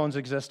cell phones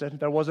existed.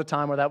 There was a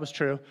time where that was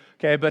true.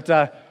 Okay, but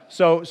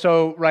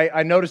right,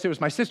 I noticed it was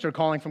my sister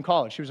calling from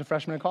college. She was a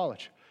freshman in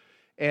college.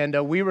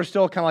 And we were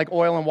still kind of like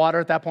oil and water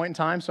at that point in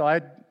time, so I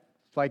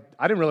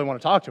didn't really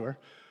want to talk to her.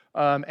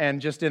 And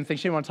just didn't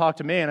think she would want to talk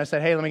to me. And I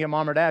said, hey, let me get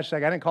Mom or Dad. She's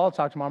like, I didn't call to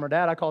talk to Mom or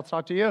Dad. I called to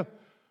talk to you. I'm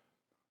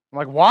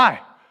like, why?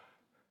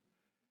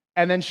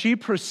 And then she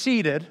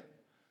proceeded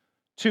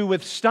to,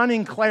 with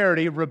stunning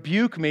clarity,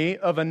 rebuke me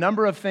of a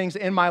number of things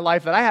in my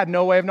life that I had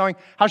no way of knowing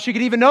how she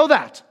could even know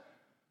that.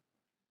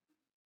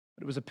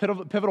 But it was a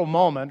pivotal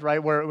moment,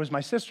 right, where it was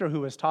my sister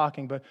who was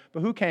talking, but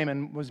who came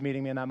and was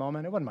meeting me in that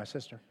moment? It wasn't my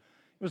sister.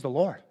 It was the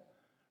Lord.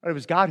 It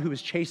was God who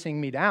was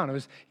chasing me down.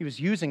 He was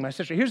using my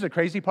sister. Here's the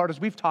crazy part, is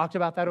we've talked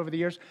about that over the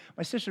years.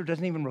 My sister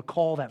doesn't even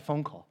recall that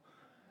phone call.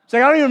 It's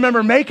like, I don't even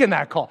remember making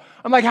that call.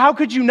 I'm like, how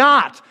could you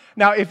not?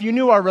 Now, if you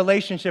knew our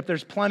relationship,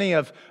 there's plenty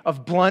of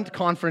blunt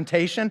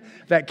confrontation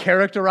that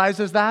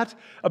characterizes that.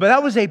 But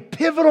that was a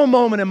pivotal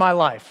moment in my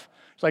life.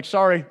 It's like,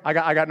 sorry, I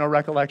got no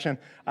recollection.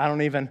 I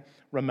don't even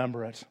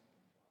remember it.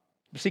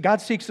 But see, God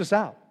seeks us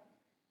out.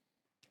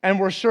 And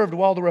we're served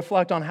well to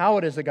reflect on how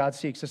it is that God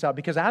seeks us out.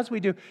 Because as we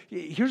do,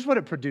 here's what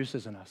it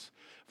produces in us.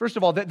 First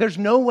of all, there's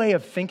no way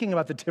of thinking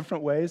about the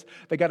different ways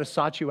that God has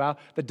sought you out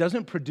that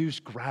doesn't produce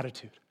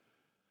gratitude.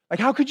 Like,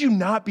 how could you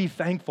not be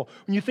thankful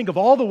when you think of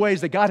all the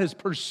ways that God has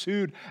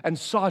pursued and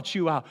sought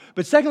you out?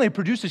 But secondly, it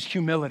produces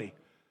humility.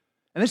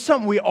 And this is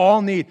something we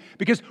all need.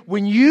 Because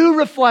when you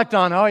reflect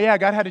on, oh yeah,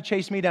 God had to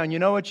chase me down, you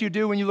know what you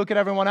do when you look at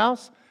everyone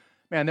else?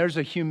 Man, there's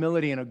a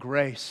humility and a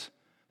grace.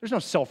 There's no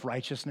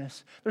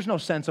self-righteousness. There's no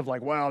sense of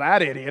like, well,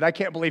 that idiot, I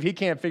can't believe he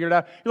can't figure it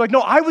out. You're like,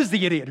 no, I was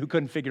the idiot who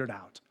couldn't figure it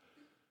out.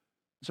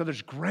 So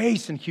there's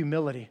grace and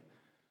humility.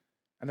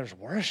 And there's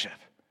worship.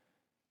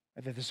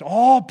 And that this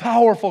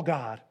all-powerful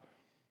God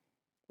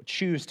would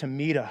choose to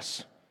meet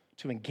us,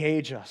 to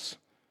engage us,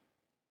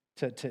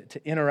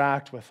 to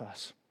interact with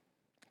us.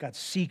 God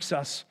seeks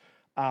us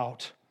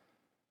out.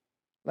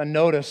 Then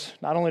notice,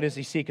 not only does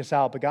He seek us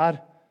out, but God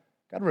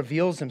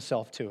reveals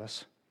Himself to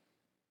us.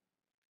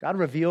 God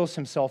reveals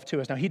himself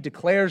to us. Now, he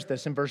declares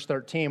this in verse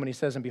 13 when he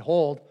says, "And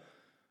behold,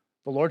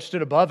 the Lord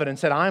stood above it and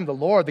said, I am the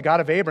Lord, the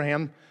God of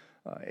Abraham,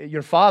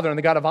 your father, and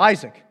the God of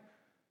Isaac."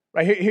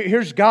 Right?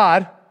 Here's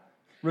God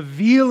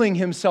revealing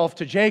himself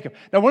to Jacob.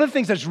 Now, one of the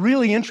things that's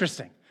really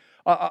interesting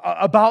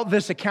about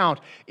this account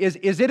is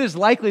it is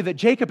likely that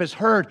Jacob has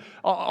heard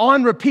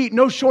on repeat,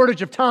 no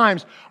shortage of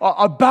times,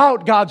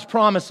 about God's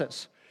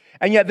promises.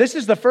 And yet this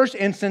is the first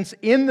instance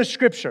in the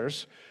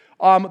Scriptures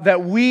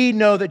that we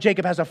know that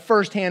Jacob has a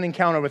first-hand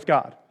encounter with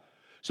God.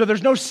 So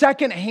there's no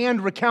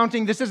second-hand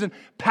recounting. This isn't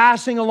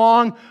passing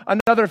along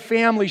another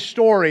family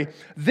story.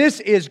 This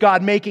is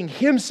God making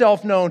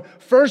himself known,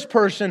 first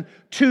person,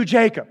 to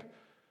Jacob.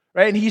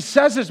 Right? And he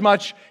says as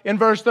much in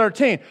verse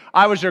 13.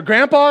 I was your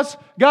grandpa's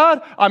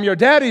God. I'm your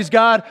daddy's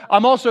God.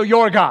 I'm also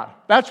your God.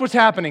 That's what's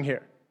happening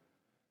here.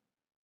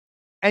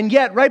 And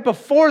yet, right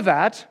before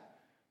that,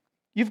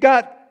 you've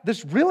got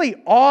this really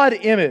odd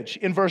image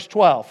in verse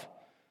 12.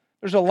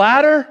 There's a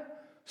ladder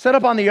set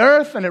up on the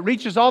earth, and it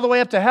reaches all the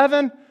way up to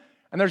heaven.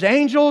 And there's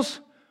angels,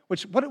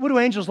 which, what do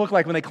angels look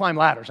like when they climb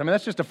ladders? I mean,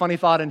 that's just a funny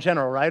thought in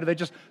general, right? Are they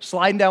just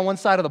sliding down one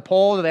side of the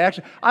pole? Do they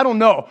actually, I don't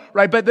know,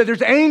 right? But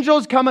there's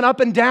angels coming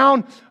up and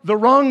down the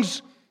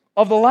rungs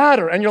of the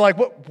ladder. And you're like,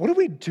 what do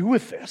we do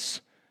with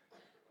this?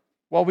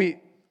 Well, we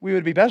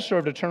would be best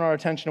served to turn our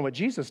attention to what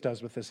Jesus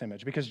does with this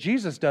image, because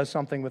Jesus does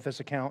something with this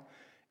account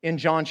in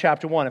John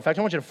chapter 1. In fact,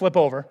 I want you to flip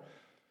over,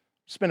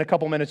 spend a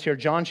couple minutes here,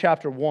 John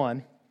chapter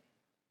 1,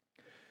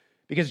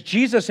 because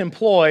Jesus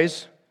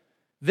employs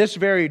this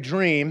very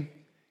dream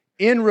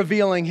in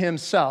revealing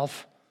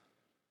himself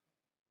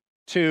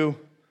to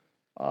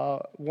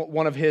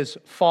one of his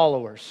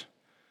followers.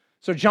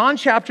 So John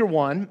chapter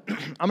 1,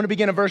 I'm going to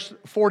begin at verse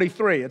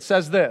 43. It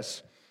says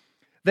this: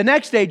 "The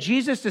next day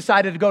Jesus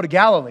decided to go to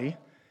Galilee,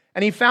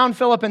 and he found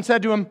Philip and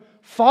said to him,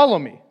 'Follow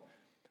me.'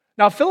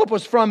 Now Philip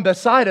was from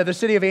Bethsaida, the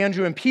city of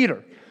Andrew and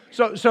Peter.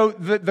 So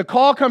the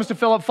call comes to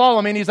Philip,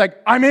 'Follow me,' and he's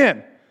like, 'I'm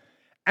in.'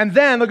 And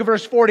then, look at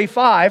verse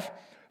 45,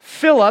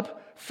 Philip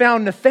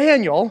found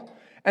Nathanael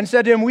and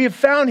said to him, 'We have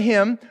found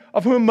him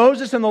of whom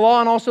Moses and the law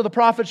and also the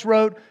prophets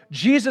wrote,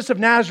 Jesus of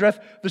Nazareth,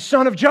 the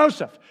son of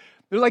Joseph.'"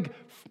 They're like,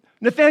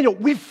 "Nathanael,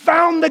 we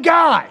found the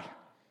guy."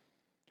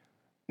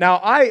 Now,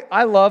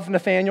 I love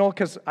Nathanael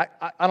because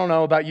I don't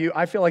know about you.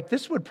 I feel like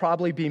this would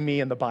probably be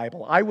me in the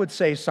Bible. I would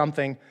say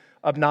something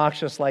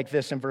obnoxious like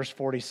this in verse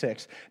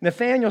 46.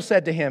 Nathanael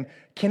said to him,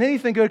 "Can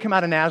anything good come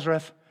out of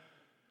Nazareth?"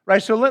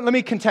 Right, so let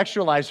me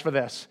contextualize for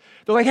this.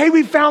 They're like, "Hey,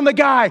 we found the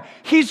guy.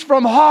 He's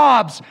from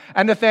Hobbs."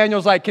 And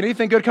Nathanael's like, "Can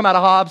anything good come out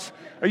of Hobbs?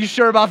 Are you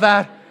sure about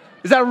that?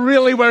 Is that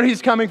really where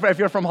he's coming from? If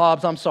you're from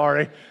Hobbs, I'm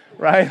sorry."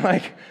 Right?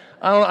 Like,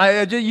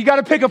 you got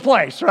to pick a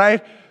place,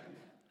 right?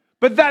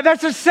 But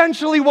that's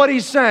essentially what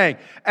he's saying.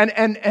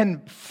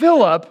 And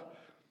Philip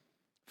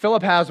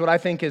has what I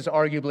think is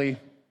arguably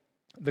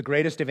the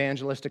greatest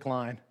evangelistic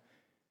line.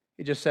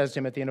 He just says to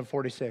him at the end of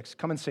 46,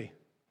 "Come and see." Hey,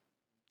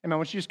 man,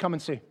 why don't you just come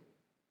and see?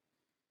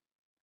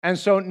 And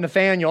so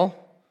Nathanael,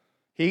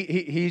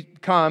 he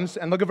comes,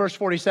 and look at verse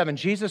 47.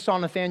 Jesus saw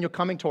Nathanael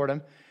coming toward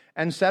him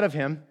and said of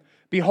him,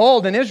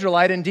 "Behold, an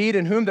Israelite indeed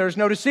in whom there is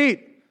no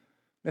deceit."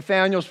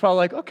 Nathanael's probably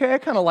like, "Okay, I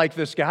kind of like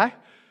this guy,"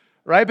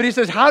 right? But he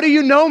says, "How do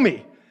you know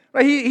me?"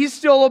 Right? He's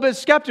still a little bit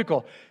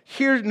skeptical.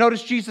 Here,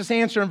 notice Jesus'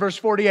 answer in verse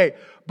 48.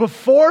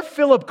 "Before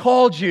Philip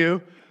called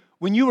you,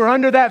 when you were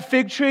under that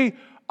fig tree,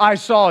 I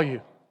saw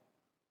you."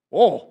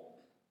 Oh,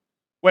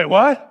 wait,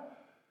 what?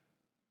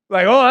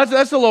 Like, oh,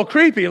 that's a little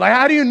creepy. Like,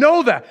 how do you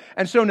know that?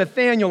 And so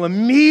Nathanael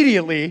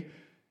immediately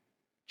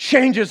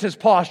changes his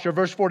posture.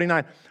 Verse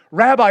 49,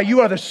 "Rabbi, you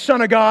are the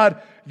Son of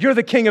God. You're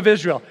the King of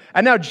Israel."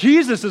 And now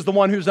Jesus is the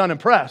one who's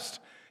unimpressed.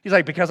 He's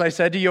like, "Because I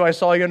said to you, I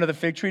saw you under the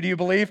fig tree, do you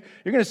believe?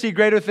 You're going to see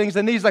greater things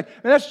than these." Like,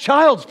 man, that's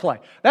child's play.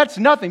 That's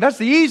nothing. That's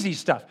the easy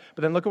stuff.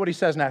 But then look at what he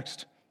says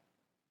next.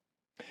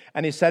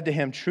 "And he said to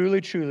him,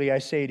 'Truly, truly, I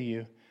say to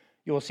you,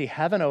 you will see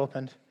heaven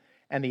opened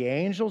and the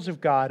angels of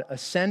God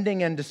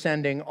ascending and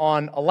descending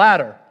on a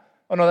ladder.'"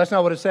 Oh, no, that's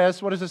not what it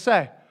says. What does it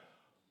say?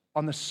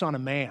 "On the Son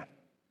of Man."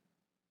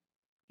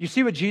 You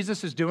see what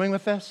Jesus is doing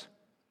with this?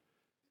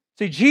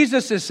 See,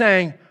 Jesus is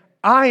saying,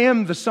 "I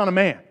am the Son of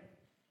Man.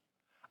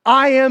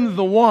 I am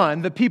the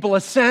one that people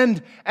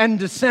ascend and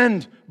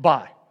descend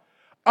by.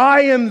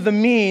 I am the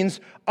means.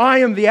 I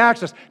am the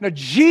access." Now,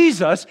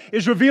 Jesus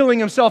is revealing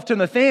himself to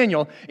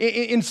Nathanael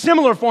in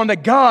similar form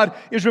that God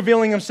is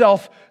revealing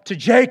himself to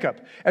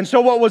Jacob. And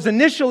so what was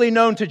initially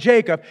known to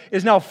Jacob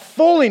is now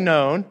fully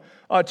known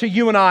to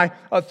you and I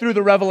through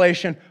the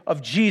revelation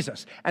of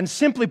Jesus. And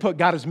simply put,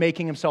 God is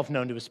making himself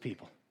known to his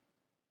people.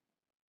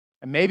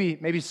 And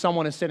maybe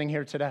someone is sitting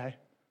here today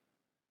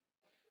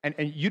and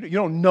you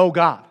don't know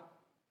God.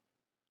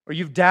 Or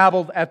you've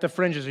dabbled at the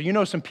fringes, or you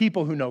know some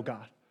people who know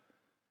God.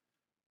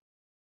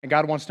 And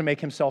God wants to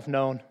make himself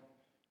known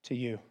to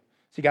you.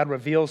 See, God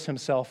reveals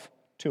himself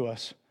to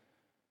us.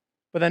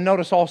 But then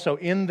notice also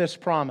in this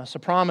promise, a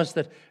promise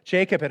that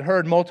Jacob had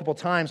heard multiple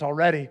times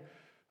already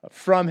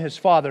from his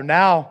father.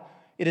 Now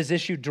it is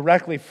issued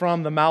directly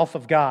from the mouth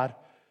of God,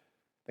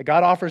 that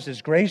God offers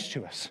his grace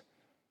to us.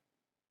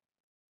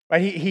 Right?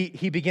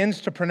 He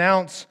begins to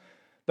pronounce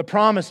the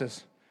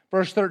promises.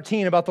 Verse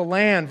 13 about the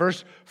land.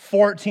 Verse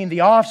 14, the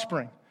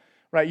offspring.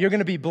 Right? You're going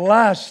to be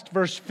blessed.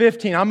 Verse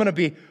 15, I'm going to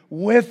be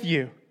with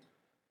you.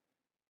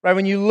 Right?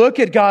 When you look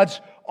at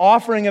God's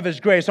offering of His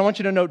grace, I want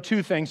you to note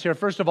two things here.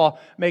 First of all,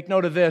 make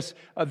note of this,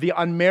 the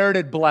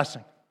unmerited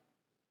blessing.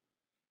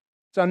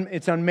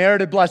 It's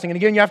unmerited blessing. And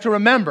again, you have to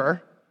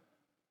remember,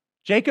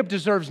 Jacob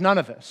deserves none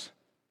of this.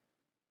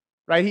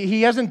 Right?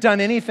 He hasn't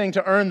done anything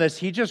to earn this.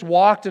 He just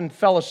walked and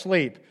fell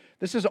asleep.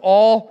 This is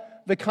all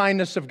the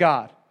kindness of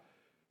God.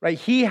 Right?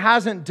 He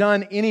hasn't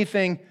done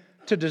anything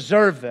to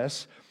deserve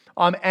this.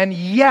 And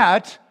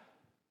yet,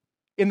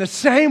 in the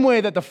same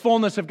way that the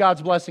fullness of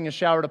God's blessing is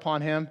showered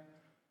upon him,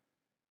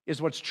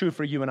 is what's true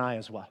for you and I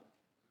as well.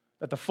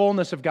 That the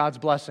fullness of God's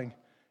blessing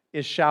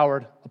is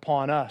showered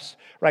upon us.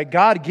 Right?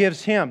 God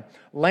gives him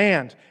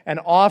land and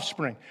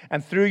offspring.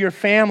 And through your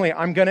family,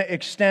 I'm going to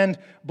extend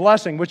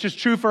blessing, which is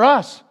true for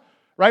us.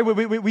 Right?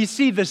 We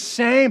see the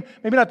same,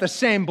 maybe not the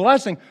same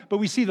blessing, but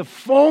we see the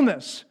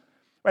fullness.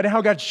 Right? And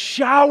how God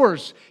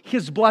showers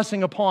His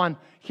blessing upon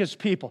His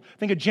people.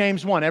 Think of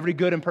James 1, every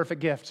good and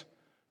perfect gift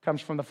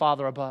comes from the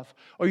Father above.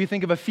 Or you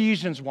think of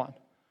Ephesians 1,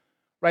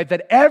 right?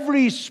 That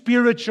every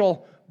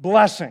spiritual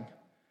blessing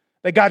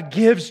that God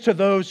gives to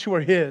those who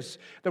are His,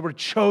 that were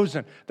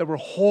chosen, that were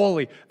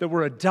holy, that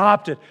were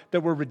adopted,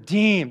 that were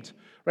redeemed,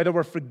 right? That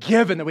we're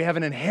forgiven, that we have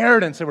an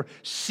inheritance, that we're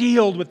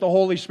sealed with the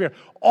Holy Spirit.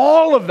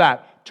 All of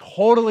that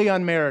totally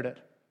unmerited,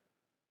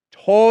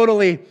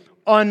 totally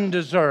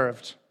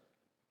undeserved.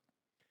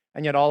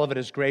 And yet all of it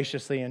is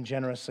graciously and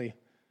generously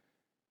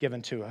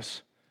given to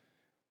us.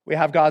 We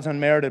have God's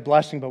unmerited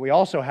blessing, but we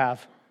also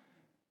have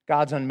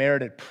God's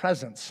unmerited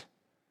presence.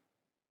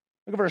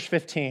 Look at verse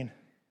 15.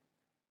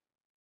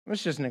 This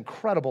is just an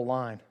incredible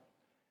line.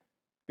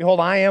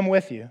 Behold, I am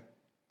with you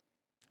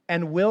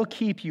and will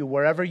keep you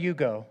wherever you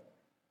go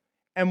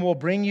and will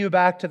bring you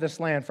back to this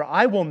land, for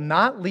I will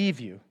not leave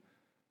you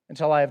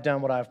until I have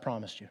done what I have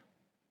promised you.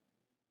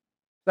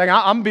 Like,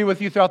 I'm going to be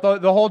with you throughout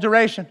the whole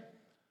duration.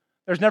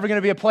 There's never going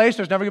to be a place,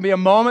 there's never going to be a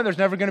moment, there's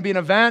never going to be an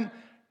event.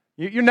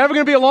 You're never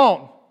going to be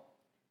alone.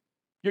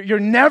 You're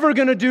never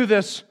going to do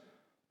this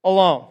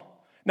alone.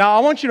 Now, I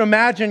want you to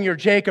imagine you're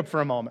Jacob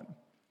for a moment.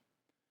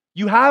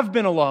 You have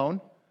been alone.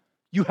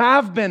 You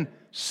have been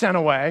sent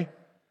away.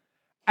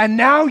 And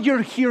now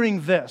you're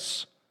hearing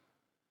this.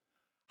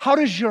 How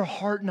does your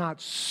heart not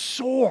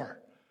soar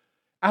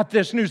at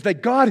this news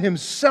that God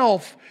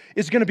Himself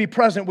is going to be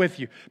present with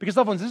you? Because,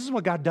 loved ones, this is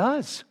what God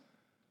does.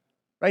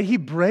 Right? He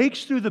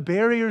breaks through the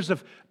barriers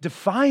of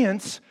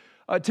defiance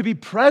to be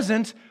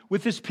present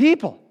with His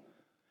people.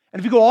 And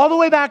if you go all the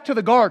way back to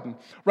the garden,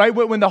 right,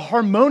 when the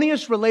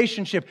harmonious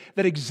relationship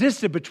that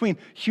existed between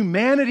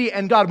humanity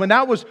and God, when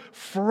that was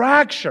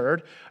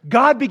fractured,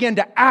 God began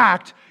to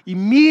act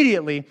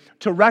immediately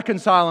to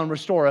reconcile and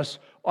restore us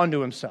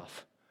unto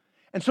Himself.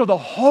 And so the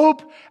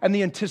hope and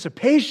the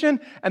anticipation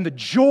and the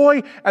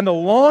joy and the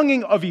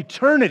longing of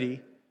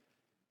eternity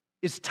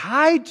is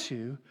tied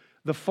to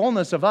the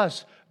fullness of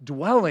us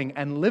dwelling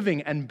and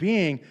living and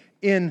being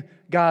in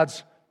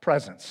God's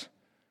presence.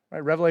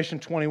 Right? Revelation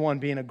 21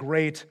 being a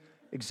great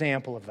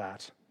example of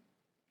that.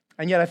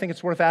 And yet I think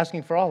it's worth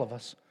asking for all of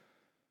us.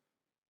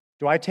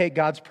 Do I take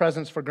God's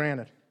presence for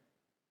granted?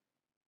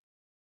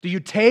 Do you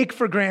take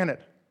for granted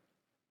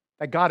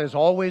that God is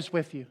always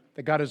with you,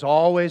 that God is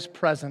always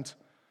present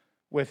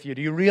with you?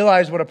 Do you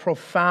realize what a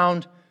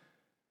profound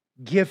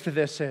gift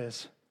this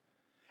is?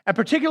 And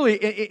particularly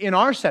in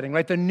our setting,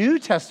 right, the New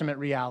Testament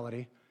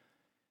reality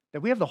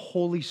that we have the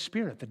Holy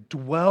Spirit that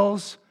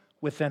dwells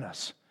within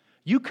us.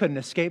 You couldn't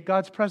escape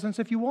God's presence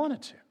if you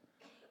wanted to.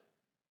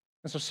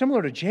 And so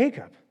similar to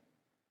Jacob,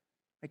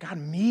 that God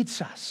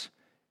meets us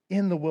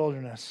in the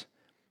wilderness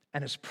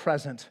and is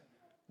present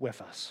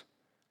with us.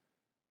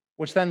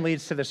 Which then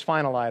leads to this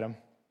final item,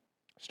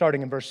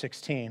 starting in verse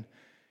 16.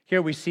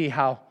 Here we see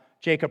how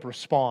Jacob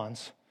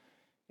responds.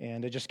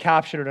 And I just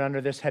captured it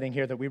under this heading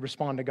here that we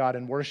respond to God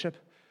in worship.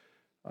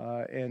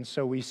 And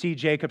so we see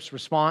Jacob's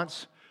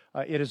response.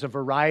 It is a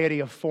variety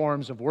of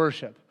forms of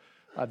worship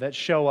that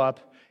show up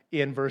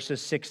in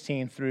verses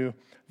 16 through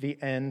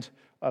the end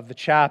of the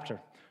chapter.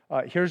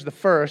 Here's the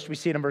first. We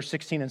see it in verse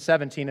 16 and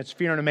 17. It's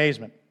fear and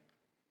amazement.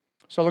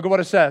 So look at what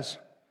it says.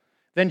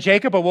 Then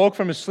Jacob awoke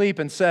from his sleep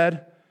and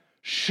said,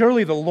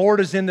 surely the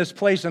Lord is in this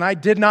place, and I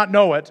did not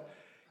know it.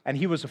 And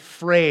he was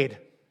afraid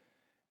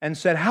and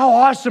said, how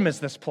awesome is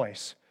this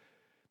place?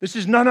 This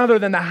is none other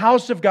than the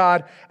house of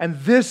God, and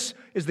this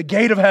is the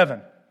gate of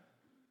heaven.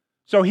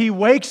 So he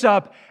wakes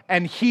up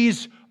and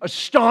he's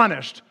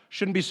astonished.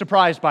 Shouldn't be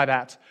surprised by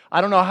that.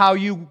 I don't know how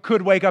you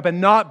could wake up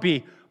and not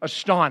be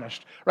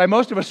astonished, right?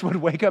 Most of us would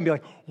wake up and be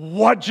like,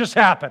 what just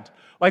happened?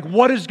 Like,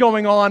 what is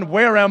going on?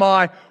 Where am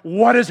I?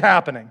 What is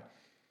happening?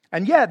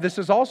 And yet, this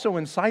is also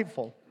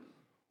insightful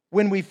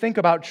when we think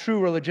about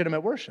true or legitimate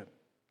worship.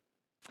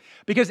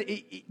 Because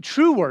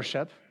true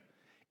worship,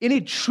 any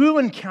true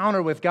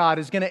encounter with God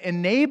is going to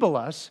enable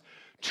us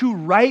to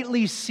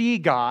rightly see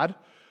God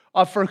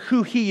for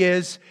who He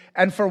is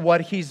and for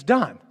what He's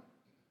done.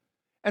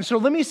 And so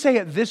let me say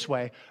it this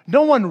way.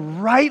 No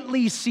one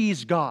rightly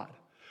sees God.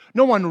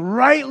 No one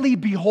rightly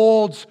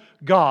beholds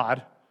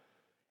God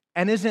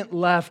and isn't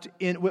left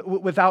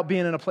without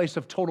being in a place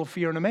of total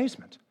fear and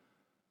amazement.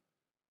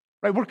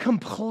 Right? We're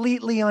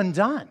completely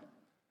undone.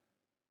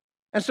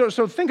 And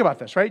so think about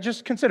this, right?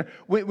 Just consider,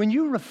 when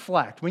you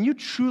reflect, when you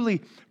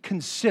truly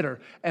consider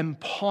and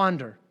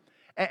ponder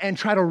and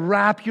try to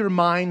wrap your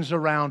minds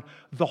around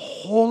the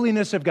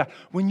holiness of God,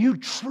 when you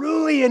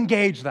truly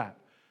engage that,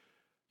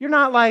 you're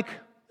not like,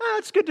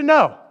 it's good to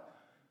know.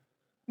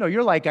 No,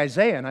 you're like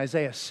Isaiah in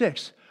Isaiah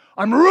 6.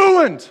 I'm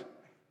ruined.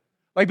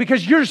 Like,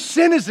 because your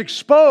sin is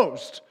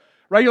exposed.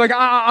 Right? You're like,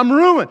 I'm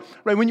ruined.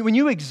 Right? When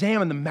you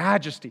examine the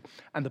majesty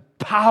and the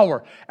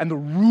power and the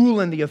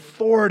rule and the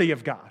authority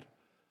of God,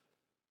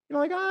 you're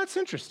like, that's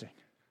interesting.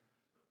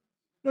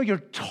 No,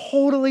 you're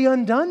totally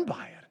undone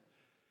by it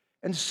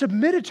and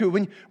submitted to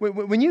it.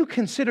 When you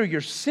consider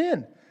your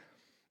sin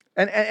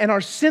and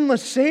our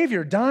sinless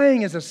Savior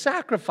dying as a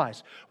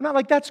sacrifice, we're not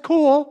like, that's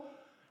cool.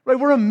 Right?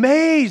 We're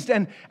amazed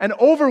and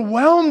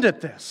overwhelmed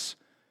at this.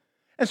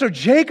 And so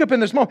Jacob in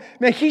this moment,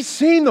 man, he's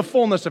seen the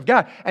fullness of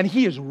God, and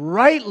he is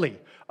rightly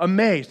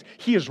amazed.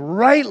 He is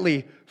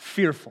rightly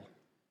fearful.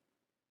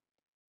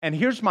 And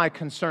here's my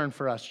concern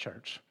for us,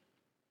 church,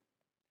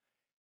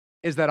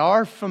 is that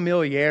our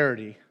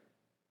familiarity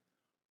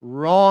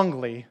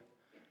wrongly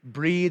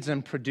breeds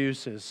and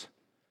produces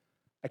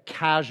a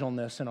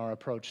casualness in our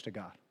approach to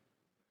God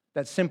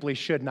that simply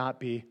should not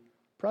be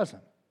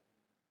present.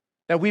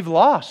 That we've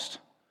lost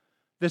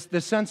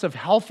this sense of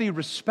healthy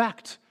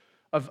respect,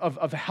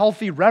 of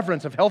healthy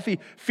reverence, of healthy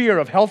fear,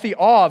 of healthy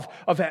awe,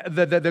 of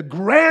the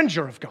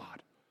grandeur of God.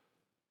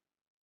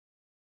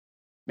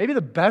 Maybe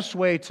the best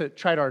way to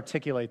try to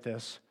articulate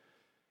this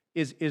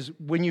is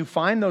when you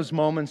find those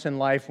moments in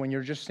life when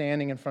you're just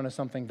standing in front of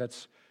something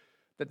that's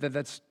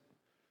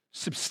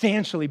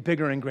substantially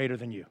bigger and greater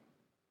than you.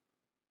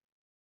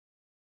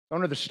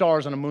 Under the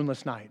stars on a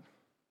moonless night,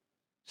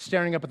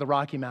 staring up at the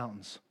Rocky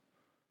Mountains,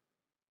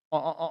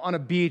 on a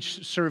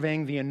beach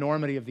surveying the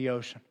enormity of the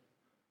ocean.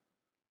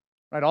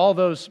 Right, all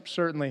those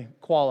certainly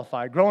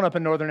qualify. Growing up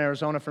in northern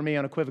Arizona, for me,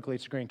 unequivocally,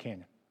 it's the Grand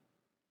Canyon.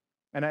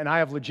 And I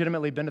have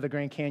legitimately been to the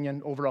Grand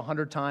Canyon over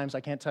 100 times.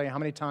 I can't tell you how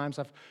many times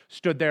I've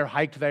stood there,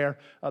 hiked there,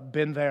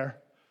 been there.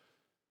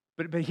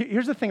 But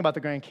here's the thing about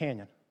the Grand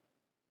Canyon.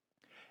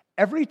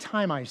 Every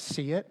time I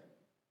see it,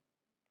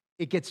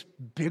 it gets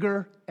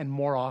bigger and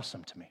more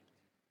awesome to me.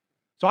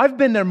 So I've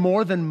been there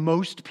more than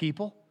most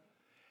people.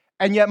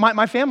 And yet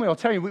my family will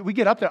tell you, we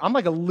get up there, I'm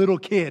like a little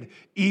kid,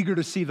 eager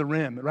to see the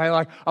rim, right?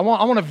 Like I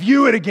want to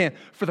view it again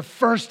for the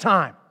first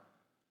time.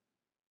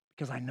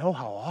 Because I know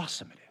how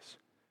awesome it is.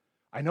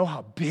 I know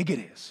how big it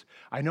is.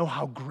 I know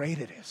how great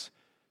it is.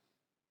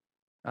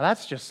 Now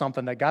that's just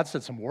something that God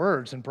said some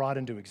words and brought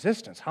into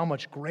existence. How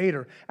much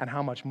greater and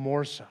how much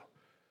more so.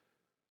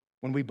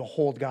 When we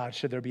behold God,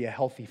 should there be a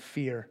healthy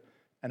fear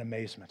and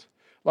amazement?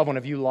 Loved one,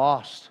 have you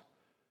lost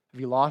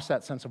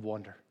that sense of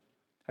wonder?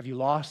 Have you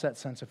lost that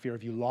sense of fear?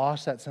 Have you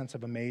lost that sense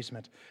of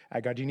amazement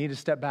at God? You need to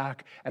step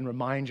back and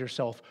remind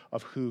yourself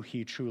of who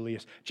He truly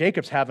is.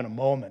 Jacob's having a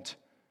moment.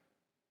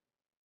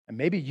 And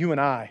maybe you and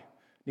I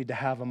need to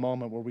have a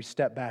moment where we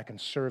step back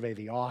and survey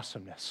the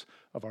awesomeness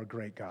of our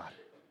great God.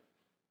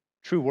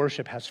 True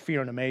worship has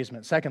fear and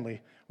amazement.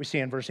 Secondly, we see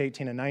in verse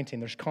 18 and 19,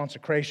 there's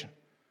consecration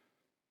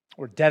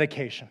or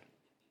dedication.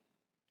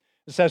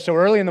 It says, so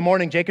early in the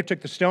morning, Jacob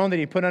took the stone that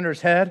he put under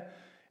his head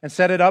and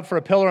set it up for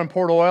a pillar and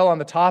poured oil on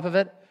the top of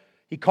it.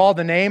 He called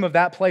the name of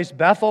that place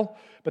Bethel,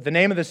 but the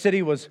name of the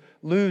city was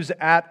Luz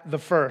at the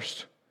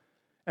first.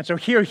 And so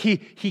here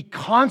he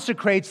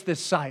consecrates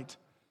this site.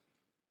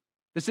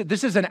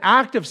 This is an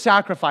act of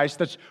sacrifice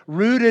that's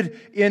rooted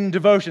in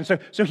devotion.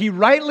 So he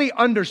rightly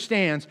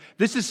understands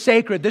this is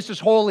sacred, this is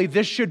holy,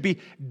 this should be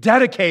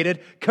dedicated,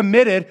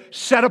 committed,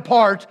 set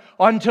apart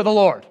unto the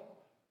Lord.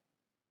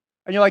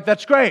 And you're like,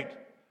 that's great.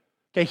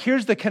 Okay,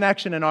 here's the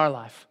connection in our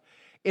life.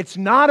 It's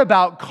not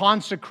about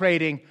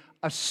consecrating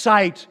a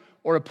site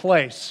or a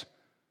place.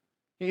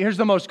 Here's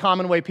the most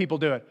common way people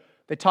do it.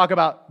 They talk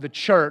about the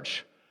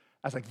church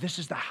as like, this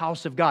is the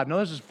house of God. No,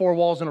 this is 4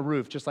 walls and a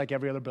roof, just like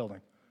every other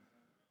building.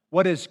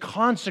 What is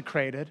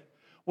consecrated,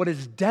 what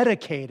is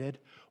dedicated,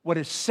 what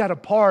is set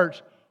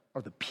apart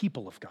are the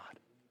people of God.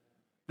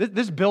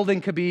 This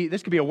building could be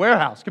a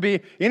warehouse, could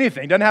be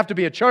anything. It doesn't have to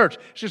be a church.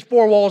 It's just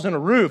 4 walls and a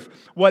roof.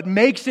 What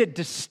makes it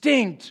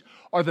distinct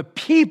are the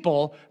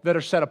people that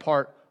are set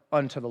apart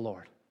unto the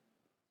Lord.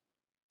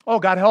 Oh,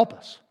 God help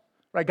us.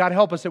 Right? God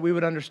help us that we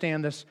would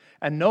understand this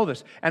and know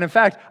this. And in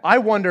fact, I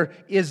wonder,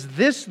 is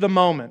this the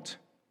moment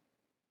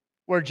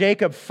where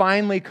Jacob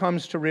finally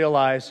comes to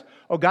realize,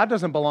 oh, God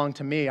doesn't belong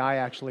to me, I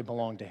actually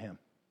belong to Him?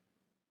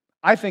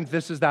 I think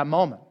this is that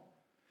moment.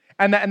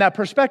 And that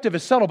perspective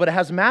is subtle, but it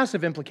has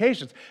massive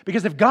implications.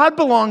 Because if God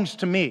belongs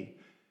to me,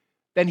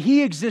 then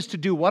He exists to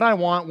do what I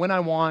want, when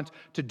I want,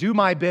 to do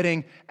my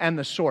bidding and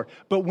the sort.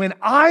 But when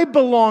I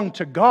belong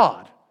to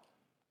God,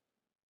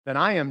 then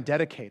I am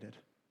dedicated.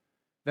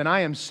 Then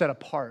I am set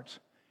apart.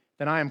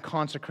 Then I am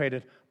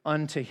consecrated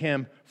unto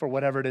him for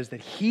whatever it is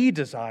that he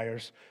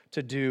desires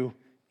to do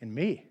in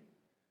me.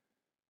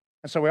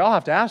 And so we all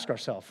have to ask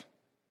ourselves,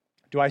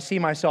 do I see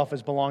myself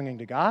as belonging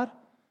to God?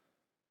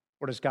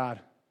 Or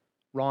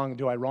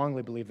do I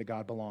wrongly believe that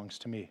God belongs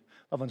to me?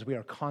 Loved ones, we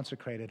are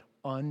consecrated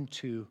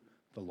unto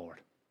the Lord.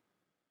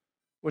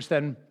 Which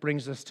then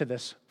brings us to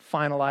this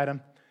final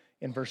item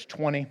in verse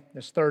 20,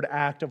 this third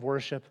act of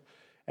worship,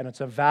 and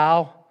it's a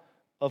vow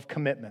of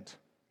commitment.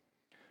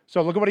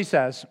 So look at what he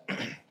says.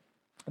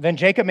 Then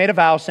Jacob made a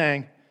vow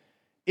saying,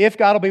 if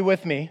God will be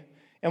with me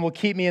and will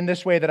keep me in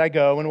this way that I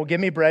go, and will give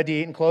me bread to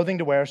eat and clothing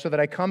to wear, so that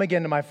I come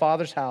again to my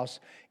father's house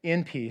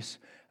in peace,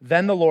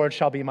 then the Lord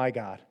shall be my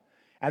God.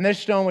 And this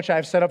stone which I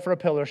have set up for a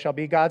pillar shall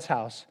be God's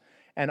house,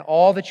 and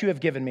all that you have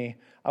given me,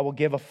 I will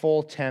give a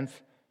full tenth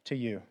to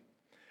you.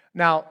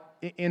 Now,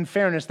 in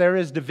fairness, there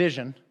is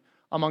division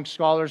amongst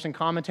scholars and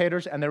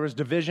commentators, and there was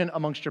division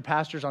amongst your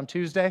pastors on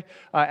Tuesday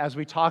as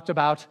we talked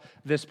about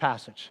this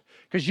passage.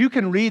 Because you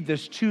can read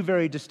this two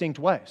very distinct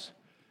ways.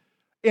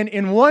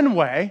 In one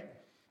way,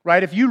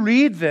 right, if you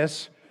read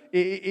this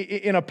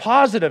in a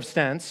positive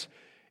sense,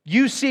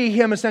 you see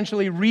him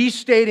essentially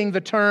restating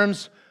the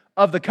terms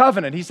of the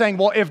covenant. He's saying,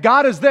 well, if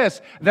God is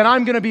this, then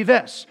I'm going to be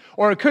this.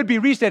 Or it could be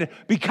restated,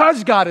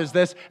 because God is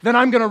this, then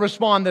I'm going to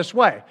respond this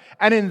way.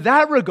 And in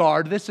that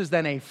regard, this is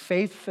then a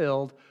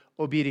faith-filled,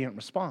 obedient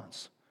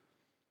response.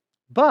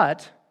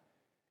 But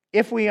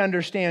if we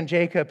understand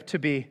Jacob to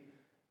be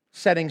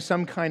setting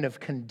some kind of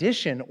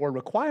condition or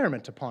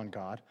requirement upon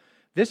God,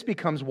 this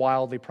becomes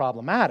wildly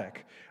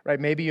problematic, right?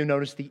 Maybe you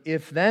notice the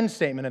if-then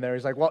statement in there.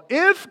 He's like, well,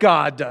 if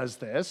God does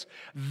this,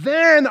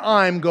 then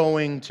I'm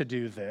going to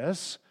do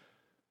this.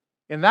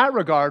 In that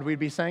regard, we'd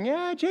be saying,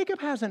 yeah,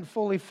 Jacob hasn't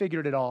fully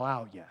figured it all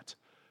out yet.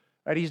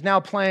 Right? He's now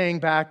playing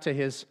back to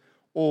his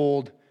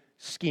old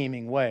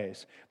scheming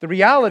ways. The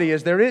reality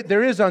is there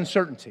is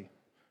uncertainty.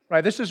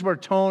 Right? This is where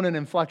tone and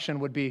inflection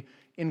would be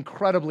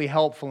incredibly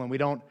helpful, and we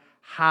don't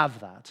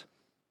have that.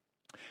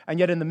 And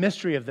yet in the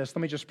mystery of this,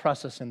 let me just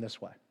press us in this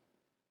way.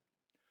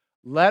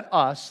 Let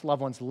us,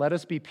 loved ones, let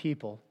us be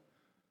people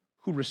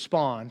who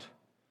respond,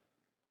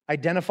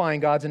 identifying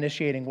God's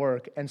initiating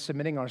work and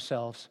submitting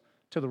ourselves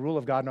to the rule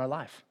of God in our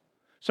life.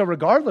 So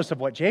regardless of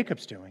what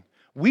Jacob's doing,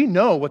 we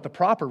know what the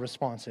proper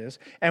response is,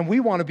 and we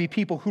want to be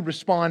people who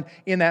respond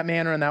in that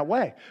manner, in that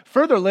way.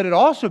 Further, let it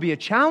also be a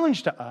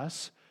challenge to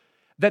us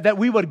that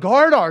we would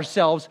guard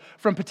ourselves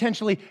from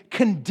potentially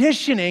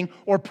conditioning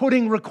or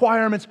putting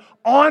requirements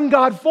on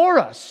God for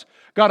us.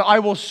 God, I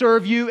will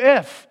serve you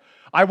if.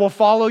 I will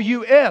follow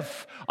you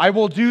if. I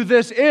will do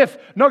this if.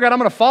 No, God, I'm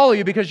going to follow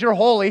you because you're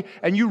holy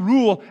and you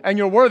rule and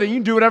you're worthy. You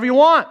can do whatever you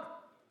want.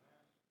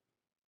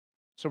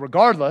 So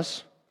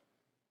regardless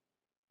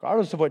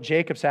of what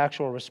Jacob's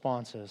actual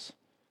response is,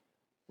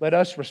 let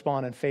us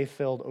respond in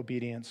faith-filled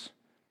obedience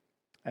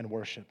and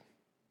worship,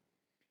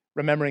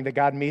 remembering that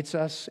God meets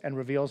us and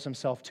reveals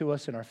himself to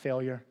us in our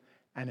failure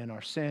and in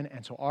our sin.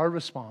 And so our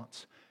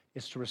response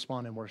is to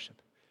respond in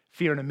worship.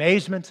 Fear and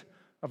amazement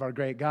of our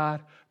great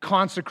God,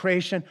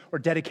 consecration or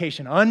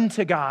dedication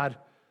unto God,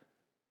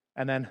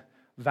 and then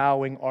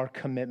vowing our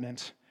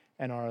commitment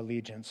and our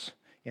allegiance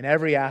in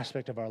every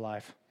aspect of our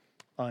life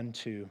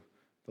unto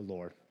the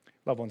Lord.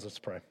 Loved ones, let's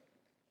pray.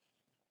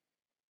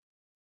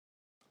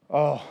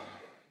 Oh,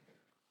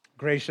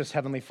 gracious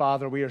Heavenly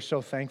Father, we are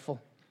so thankful,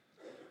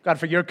 God,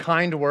 for your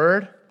kind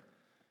word,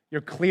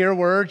 your clear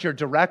word, your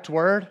direct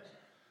word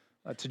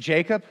to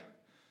Jacob.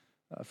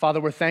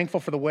 Father, we're thankful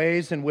for the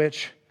ways in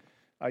which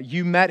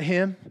you met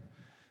him.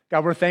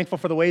 God, we're thankful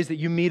for the ways that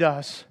you meet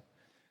us.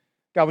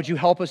 God, would you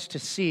help us to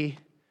see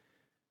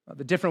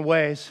the different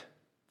ways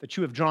that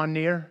you have drawn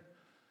near?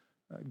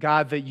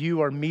 God, that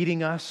you are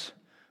meeting us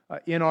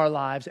in our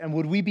lives. And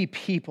would we be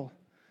people,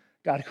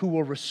 God, who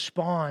will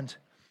respond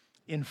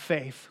in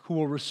faith, who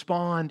will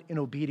respond in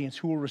obedience,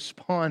 who will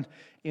respond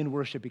in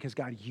worship, because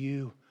God,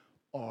 you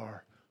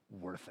are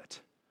worth it.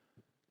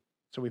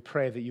 So we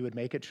pray that you would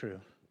make it true.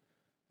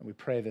 And we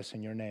pray this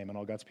in your name. And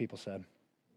all God's people said,